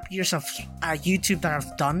 5 years of YouTube that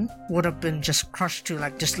I've done would have been just crushed to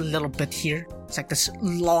like just a little bit here. It's like this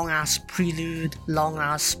long-ass prelude,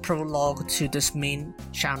 long-ass prologue to this main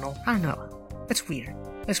channel. I don't know. It's weird.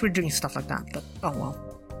 It's weird doing stuff like that, but oh well.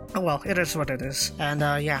 Oh well, it is what it is. And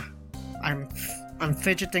yeah, I'm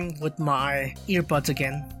fidgeting with my earbuds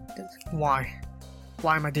again. Why?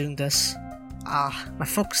 Why am I doing this? My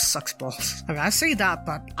focus sucks balls. I mean, I say that,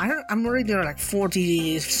 but I'm already like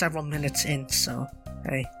 40 several minutes in, so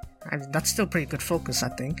hey, that's still pretty good focus, I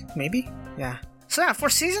think. Maybe? Yeah. So yeah, for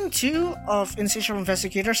Season 2 of Insatiable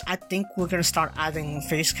Investigators, I think we're gonna start adding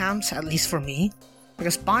face cams, at least for me.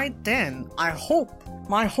 Because by then, my hope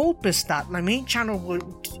is that my main channel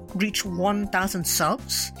will reach 1,000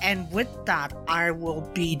 subs, and with that, I will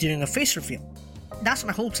be doing a face reveal. That's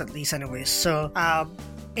my hopes, at least, anyways. So,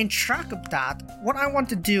 in track of that, what I want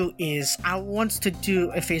to do is I want to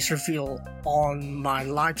do a face reveal on my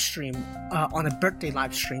live stream, on a birthday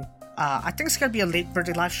live stream. I think it's gonna be a late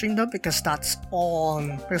birthday live stream though, because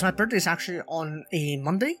because my birthday is actually on a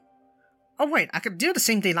Monday. Oh wait, I could do the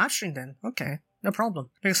same day live stream then. Okay, no problem.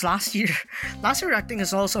 Because last year I think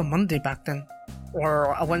it's also a Monday back then,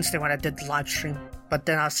 or a Wednesday when I did the live stream. But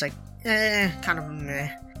then I was like, kind of meh.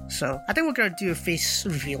 So I think we're gonna do a face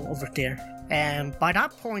reveal over there. And by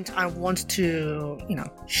that point, I want to,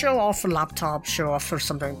 show off a laptop, show off or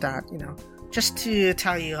something like that, just to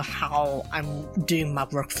tell you how I'm doing my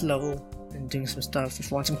workflow and doing some stuff.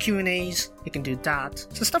 If you want some Q&As, you can do that.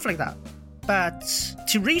 So stuff like that. But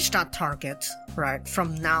to reach that target, right,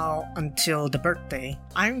 from now until the birthday,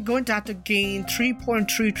 I'm going to have to gain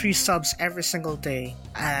 3.33 subs every single day.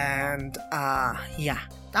 And, yeah,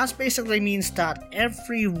 that basically means that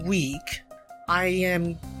every week, I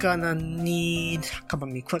am gonna need, come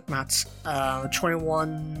on me, quick maths,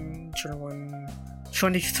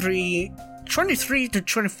 23 to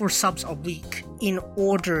 24 subs a week in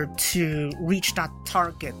order to reach that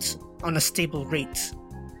target on a stable rate.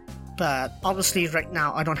 But obviously right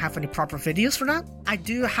now I don't have any proper videos for that. I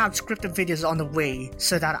do have scripted videos on the way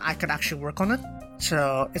so that I could actually work on it.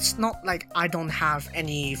 So it's not like I don't have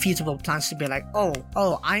any feasible plans to be like,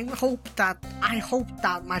 I hope that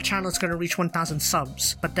my channel is gonna reach 1,000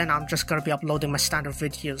 subs, but then I'm just gonna be uploading my standard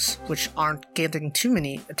videos, which aren't getting too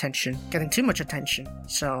much attention.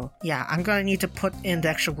 So yeah, I'm gonna need to put in the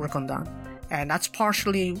extra work on that. And that's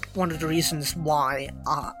partially one of the reasons why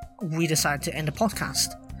we decided to end the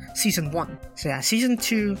podcast. Season 1. So yeah, Season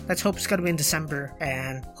 2, let's hope it's gonna be in December,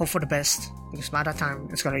 and hope for the best, because by that time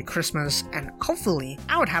it's gonna be Christmas, and hopefully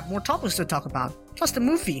I would have more topics to talk about. Plus the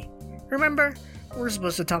movie. Remember? We're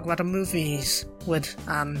supposed to talk about the movies with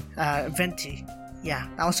Venti. Yeah,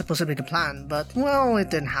 that was supposed to be the plan, but well, it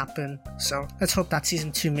didn't happen. So let's hope that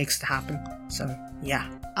Season 2 makes it happen. So yeah.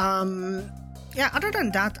 Yeah, other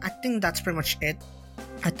than that, I think that's pretty much it.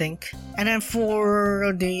 I think. And then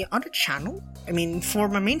for the other channel, for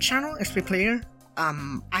my main channel, XP Player,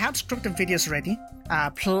 I have scripted videos ready,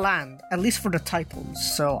 planned, at least for the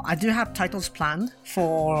titles. So I do have titles planned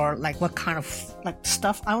for like what kind of like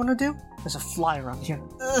stuff I want to do. There's a fly around here.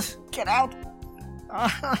 Ugh, get out!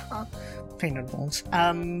 Painted balls.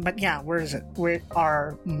 But yeah, where is it? Where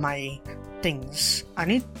are my things? I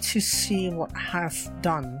need to see what I have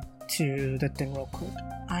done to the thing real quick.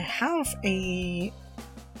 I have a...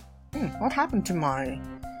 what happened to my...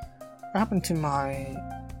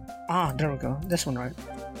 there we go. This one, right?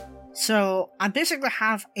 So, I basically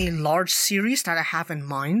have a large series that I have in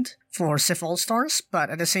mind for Civ All-Stars, but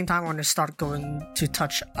at the same time I want to start going to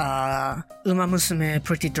touch Uma Musume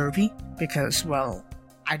Pretty Derby, because, well,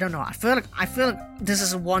 I don't know, I feel like this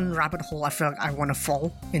is one rabbit hole I feel like I want to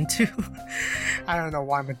fall into. I don't know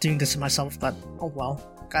why I'm doing this to myself, but oh well.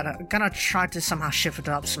 Gonna try to somehow shift it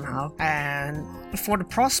up somehow. And for the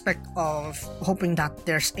prospect of hoping that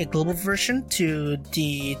there's a global version to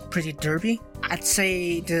the Pretty Derby, I'd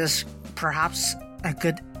say this is perhaps a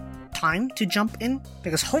good time to jump in,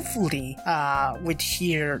 because hopefully we'd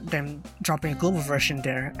hear them dropping a global version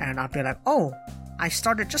there, and I'll be like, oh, I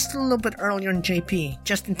started just a little bit earlier in JP,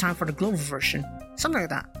 just in time for the global version. Something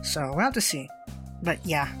like that. So we'll have to see. But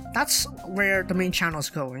yeah, that's where the main channel is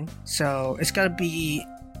going. So it's gonna be...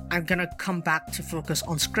 I'm gonna come back to focus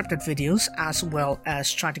on scripted videos as well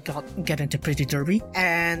as try to get into Pretty Derby.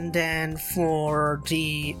 And then for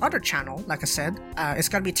the other channel, like I said, it's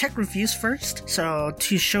gonna be tech reviews first, so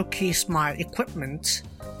to showcase my equipment.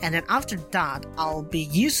 And then after that, I'll be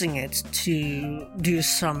using it to do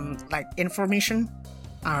some like information.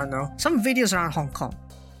 I don't know, some videos around Hong Kong,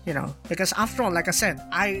 because after all, like I said,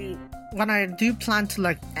 when I do plan to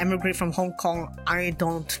like emigrate from Hong Kong, I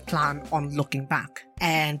don't plan on looking back.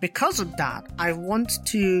 And because of that, I want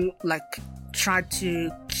to like try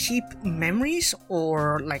to keep memories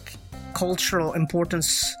or like cultural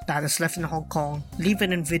importance that is left in Hong Kong, leave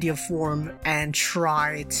it in video form, and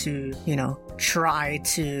try to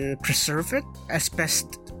preserve it as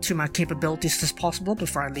best to my capabilities as possible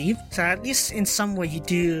before I leave. So at least in some way you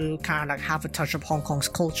do kind of like have a touch of Hong Kong's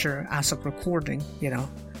culture as of recording,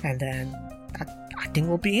 and then that I think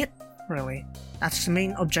will be it, really. That's the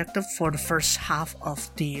main objective for the first part of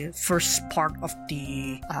the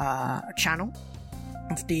channel,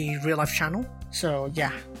 of the real life channel. So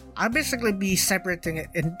yeah, I'll basically be separating it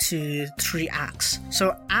into 3 acts.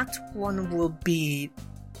 So Act 1 will be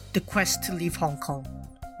the quest to leave Hong Kong,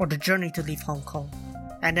 or the journey to leave Hong Kong.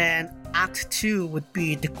 And then Act 2 would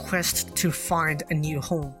be the quest to find a new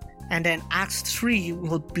home. And then Act 3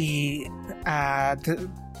 would be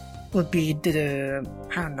the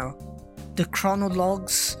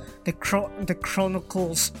chronologues, the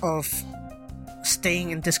chronicles of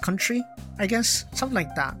staying in this country, I guess, something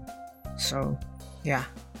like that. So yeah,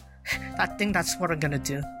 I think that's what I'm gonna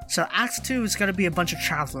do. So Act 2 is gonna be a bunch of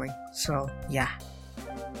traveling. So yeah,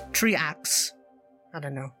 3 acts. I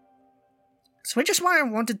don't know. So which is why I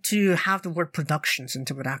wanted to have the word productions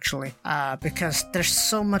into it, actually, because there's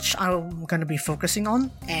so much I'm going to be focusing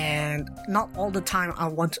on, and not all the time I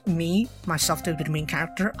want myself to be the main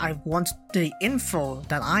character. I want the info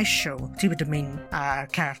that I show to be the main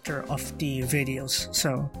character of the videos.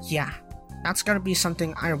 So yeah, that's going to be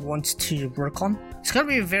something I want to work on. It's going to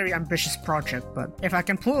be a very ambitious project, but if I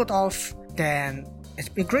can pull it off, then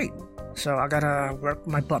it'd be great. So I gotta work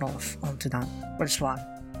my butt off onto that, which is why.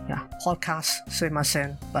 Yeah, podcast,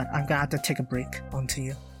 sumimasen, but I'm gonna have to take a break onto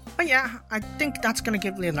you. But yeah, I think that's gonna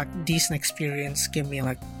give me like decent experience, give me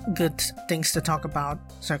like good things to talk about,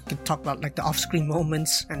 so I can talk about like the off-screen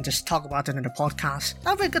moments and just talk about it in the podcast.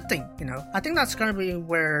 That'll be a good thing, I think that's gonna be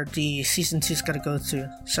where the season 2 is gonna go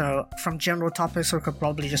to. So from general topics, we could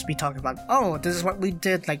probably just be talking about, oh, this is what we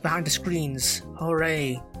did like behind the screens,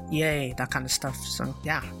 hooray, yay, that kind of stuff. So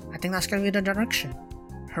yeah, I think that's gonna be the direction.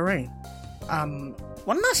 Hooray.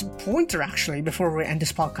 One last pointer actually before we end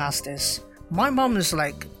this podcast is my mom is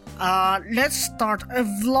like, let's start a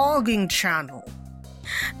vlogging channel.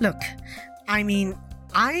 Look, I mean,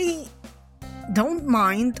 I don't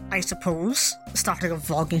mind, I suppose, starting a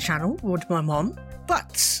vlogging channel with my mom,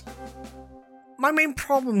 but my main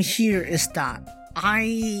problem here is that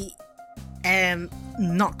I am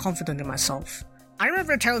not confident in myself. I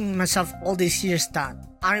remember telling myself all these years that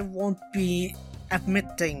I won't be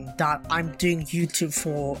admitting that I'm doing YouTube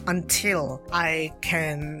for until I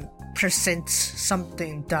can present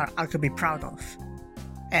something that I could be proud of.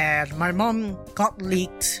 And my mom got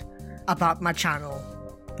leaked about my channel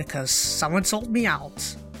because someone sold me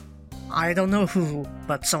out. I don't know who,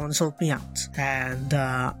 but someone sold me out. And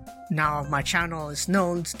now my channel is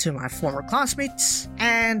known to my former classmates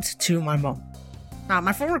and to my mom. Now,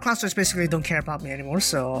 my former classmates basically don't care about me anymore,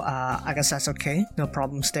 so I guess that's okay. No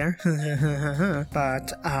problems there.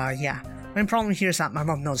 But yeah, main problem here is that my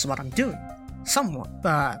mom knows what I'm doing. Somewhat,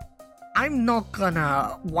 but I'm not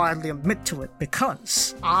gonna widely admit to it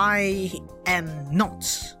because I am not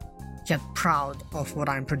yet proud of what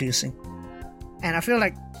I'm producing. And I feel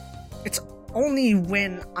like it's only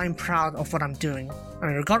when I'm proud of what I'm doing, I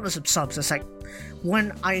mean, regardless of subs, it's like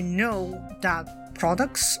when I know that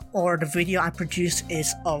products or the video I produce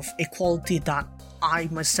is of a quality that I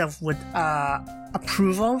myself would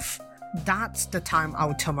approve of, that's the time I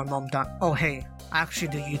would tell my mom that, oh hey, I actually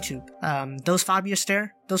do YouTube. Those 5 years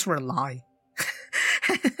there, those were a lie.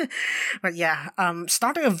 But yeah,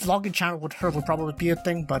 starting a vlogging channel with her would probably be a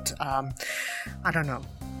thing, but I don't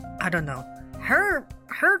know.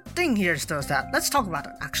 Her thing here is though that, let's talk about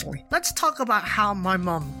it actually. Let's talk about how my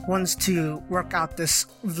mom wants to work out this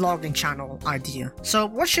vlogging channel idea. So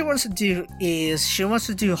what she wants to do is she wants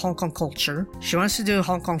to do Hong Kong culture. She wants to do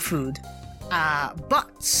Hong Kong food.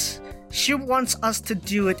 But she wants us to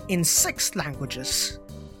do it in 6 languages.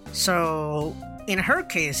 So in her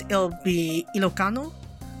case, it'll be Ilocano,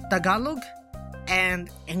 Tagalog, and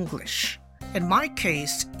English. In my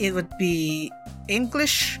case, it would be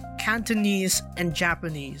English, Cantonese, and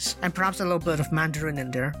Japanese, and perhaps a little bit of Mandarin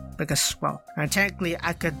in there, because, well, technically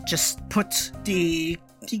I could just put the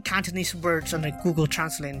Cantonese words on the Google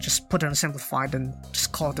Translate and just put it on simplified and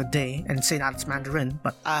just call it a day and say that it's Mandarin,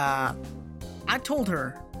 but I told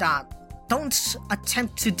her that don't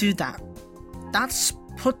attempt to do that. That's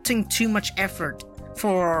putting too much effort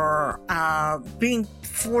for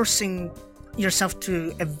forcing yourself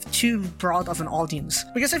to a too broad of an audience.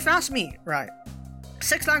 Because if you ask me, right,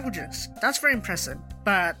 6 languages, that's very impressive,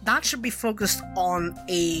 but that should be focused on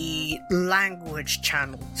a language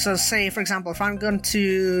channel. So say, for example, if I'm going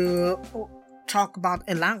to talk about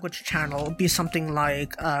a language channel, it'd be something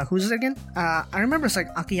like, who's it again? I remember it's like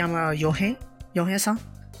Akiyama Yohei-san?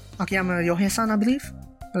 Akiyama Yohei-san, I believe?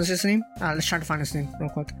 What's his name? Let's try to find his name real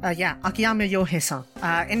quick. Yeah, Akiyama Yohei-san.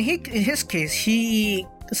 In his case, he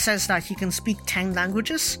says that he can speak 10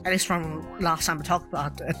 languages, at least from last time we talked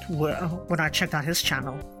about it when I checked out his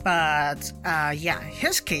channel. But yeah,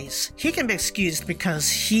 his case, he can be excused because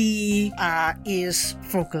he is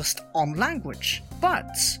focused on language.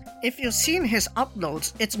 But if you've seen his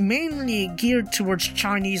uploads, it's mainly geared towards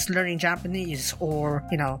Chinese learning Japanese, or,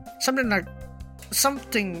 you know,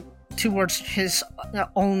 something towards his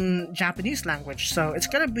own Japanese language. So it's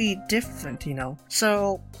gonna be different, you know.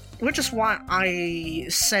 So, which is why I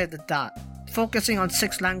said that focusing on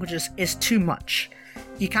 6 languages is too much.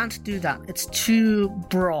 You can't do that. It's too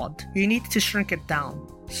broad. You need to shrink it down.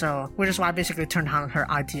 So, which is why I basically turned down her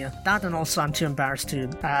idea. That, and also I'm too embarrassed to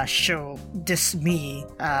show this me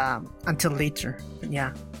until later. But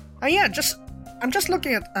yeah. Yeah, I'm just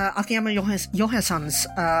looking at Akiyama Yohei-san's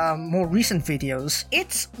more recent videos.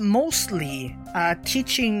 It's mostly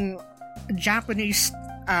teaching Japanese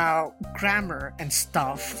grammar and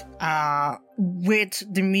stuff with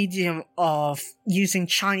the medium of using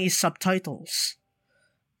Chinese subtitles,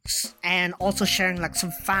 and also sharing like some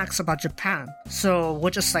facts about Japan. So we're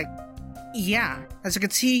just like, yeah, as you can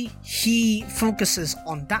see, he focuses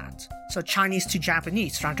on that. So Chinese to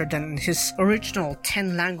Japanese rather than his original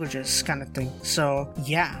 10 languages kind of thing. So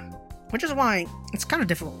yeah, which is why it's kind of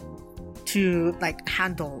difficult to like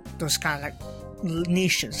handle those kind of like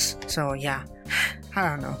niches. So yeah, I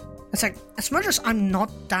don't know. It's like, as much as I'm not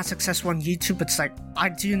that successful on YouTube, it's like I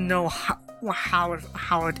do know how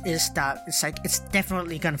it is that it's like it's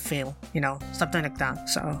definitely gonna fail, you know, something like that.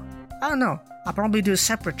 So I don't know. I'll probably do a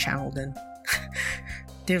separate channel then.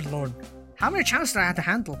 Dear Lord, how many channels do I have to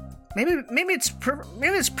handle? maybe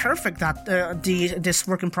it's perfect that this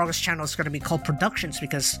work in progress channel is gonna be called Productions,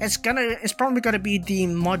 because it's probably gonna be the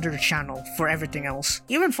mother channel for everything else,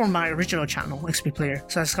 even for my original channel XP Player.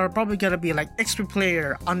 So it's probably gonna be like XP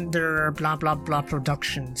Player under blah blah blah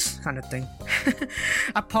Productions kind of thing,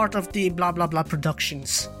 a part of the blah blah blah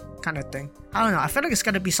Productions kind of thing. I don't know. I feel like it's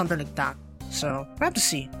gonna be something like that. So we have to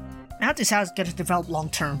see. I have to see how it's going to develop long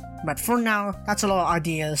term. But for now, that's a lot of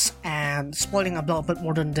ideas, and spoiling a little bit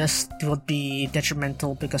more than this would be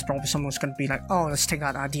detrimental, because probably someone's going to be like, oh, let's take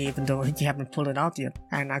that idea even though you haven't pulled it out yet.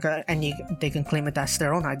 And they can claim it as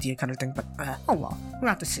their own idea kind of thing. But oh well, we'll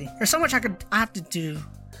have to see. There's so much I have to do.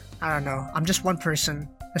 I don't know. I'm just one person.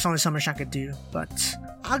 There's only so much I could do, but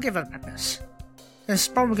I'll give it my best. It's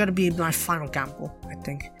probably going to be my final gamble, I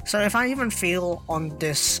think. So if I even fail on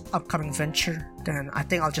this upcoming venture, then I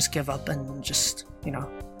think I'll just give up and just,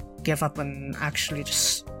 give up and actually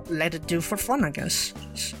just let it do for fun, I guess.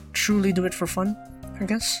 Just truly do it for fun, I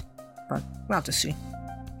guess. But we'll have to see.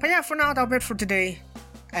 But yeah, for now, that'll be it for today.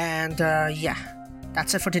 And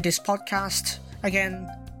that's it for today's podcast. Again,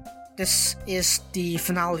 this is the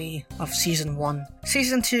finale of Season 1.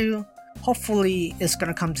 Season 2, hopefully, is going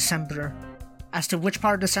to come December. As to which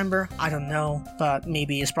part of December, I don't know, but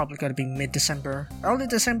maybe it's probably going to be mid-December. Early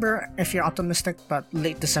December if you're optimistic, but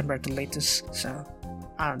late December at the latest, so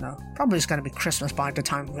I don't know. Probably it's going to be Christmas by the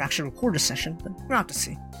time we actually record this session, but we'll have to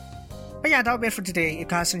see. But yeah, that'll be it for today. If you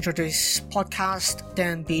guys enjoyed this podcast,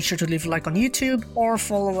 then be sure to leave a like on YouTube, or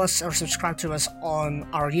follow us or subscribe to us on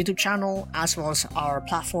our YouTube channel, as well as our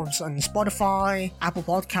platforms on Spotify, Apple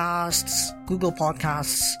Podcasts, Google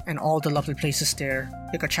Podcasts, and all the lovely places there.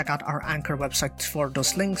 You can check out our Anchor website for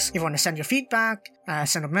those links. If you want to send your feedback,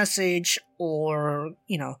 send a message, or,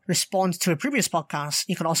 respond to a previous podcast,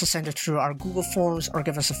 you can also send it through our Google Forms or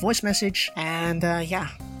give us a voice message. And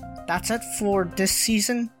that's it for this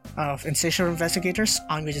season of Insatiable Investigators.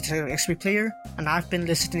 I'm your Detective XP Player, and I've been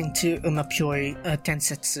listening to Umapyoi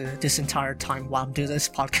Tensetsu this entire time while I'm doing this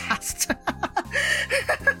podcast.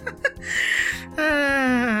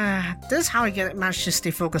 This is how I managed to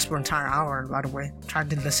stay focused for an entire hour, by the way, trying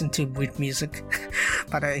to listen to weird music.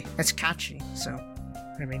 But it's catchy, so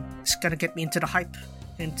it's gonna get me into the hype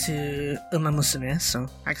into Uma Musume, so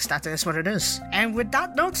I guess that is what it is. And with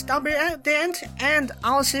that note, that'll be at the end, and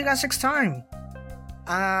I'll see you guys next time.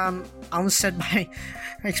 I almost said my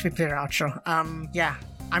XP Player outro. I'm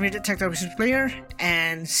your Detective XP Player,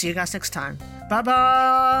 and see you guys next time. Bye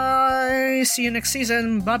bye! See you next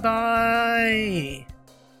season. Bye bye!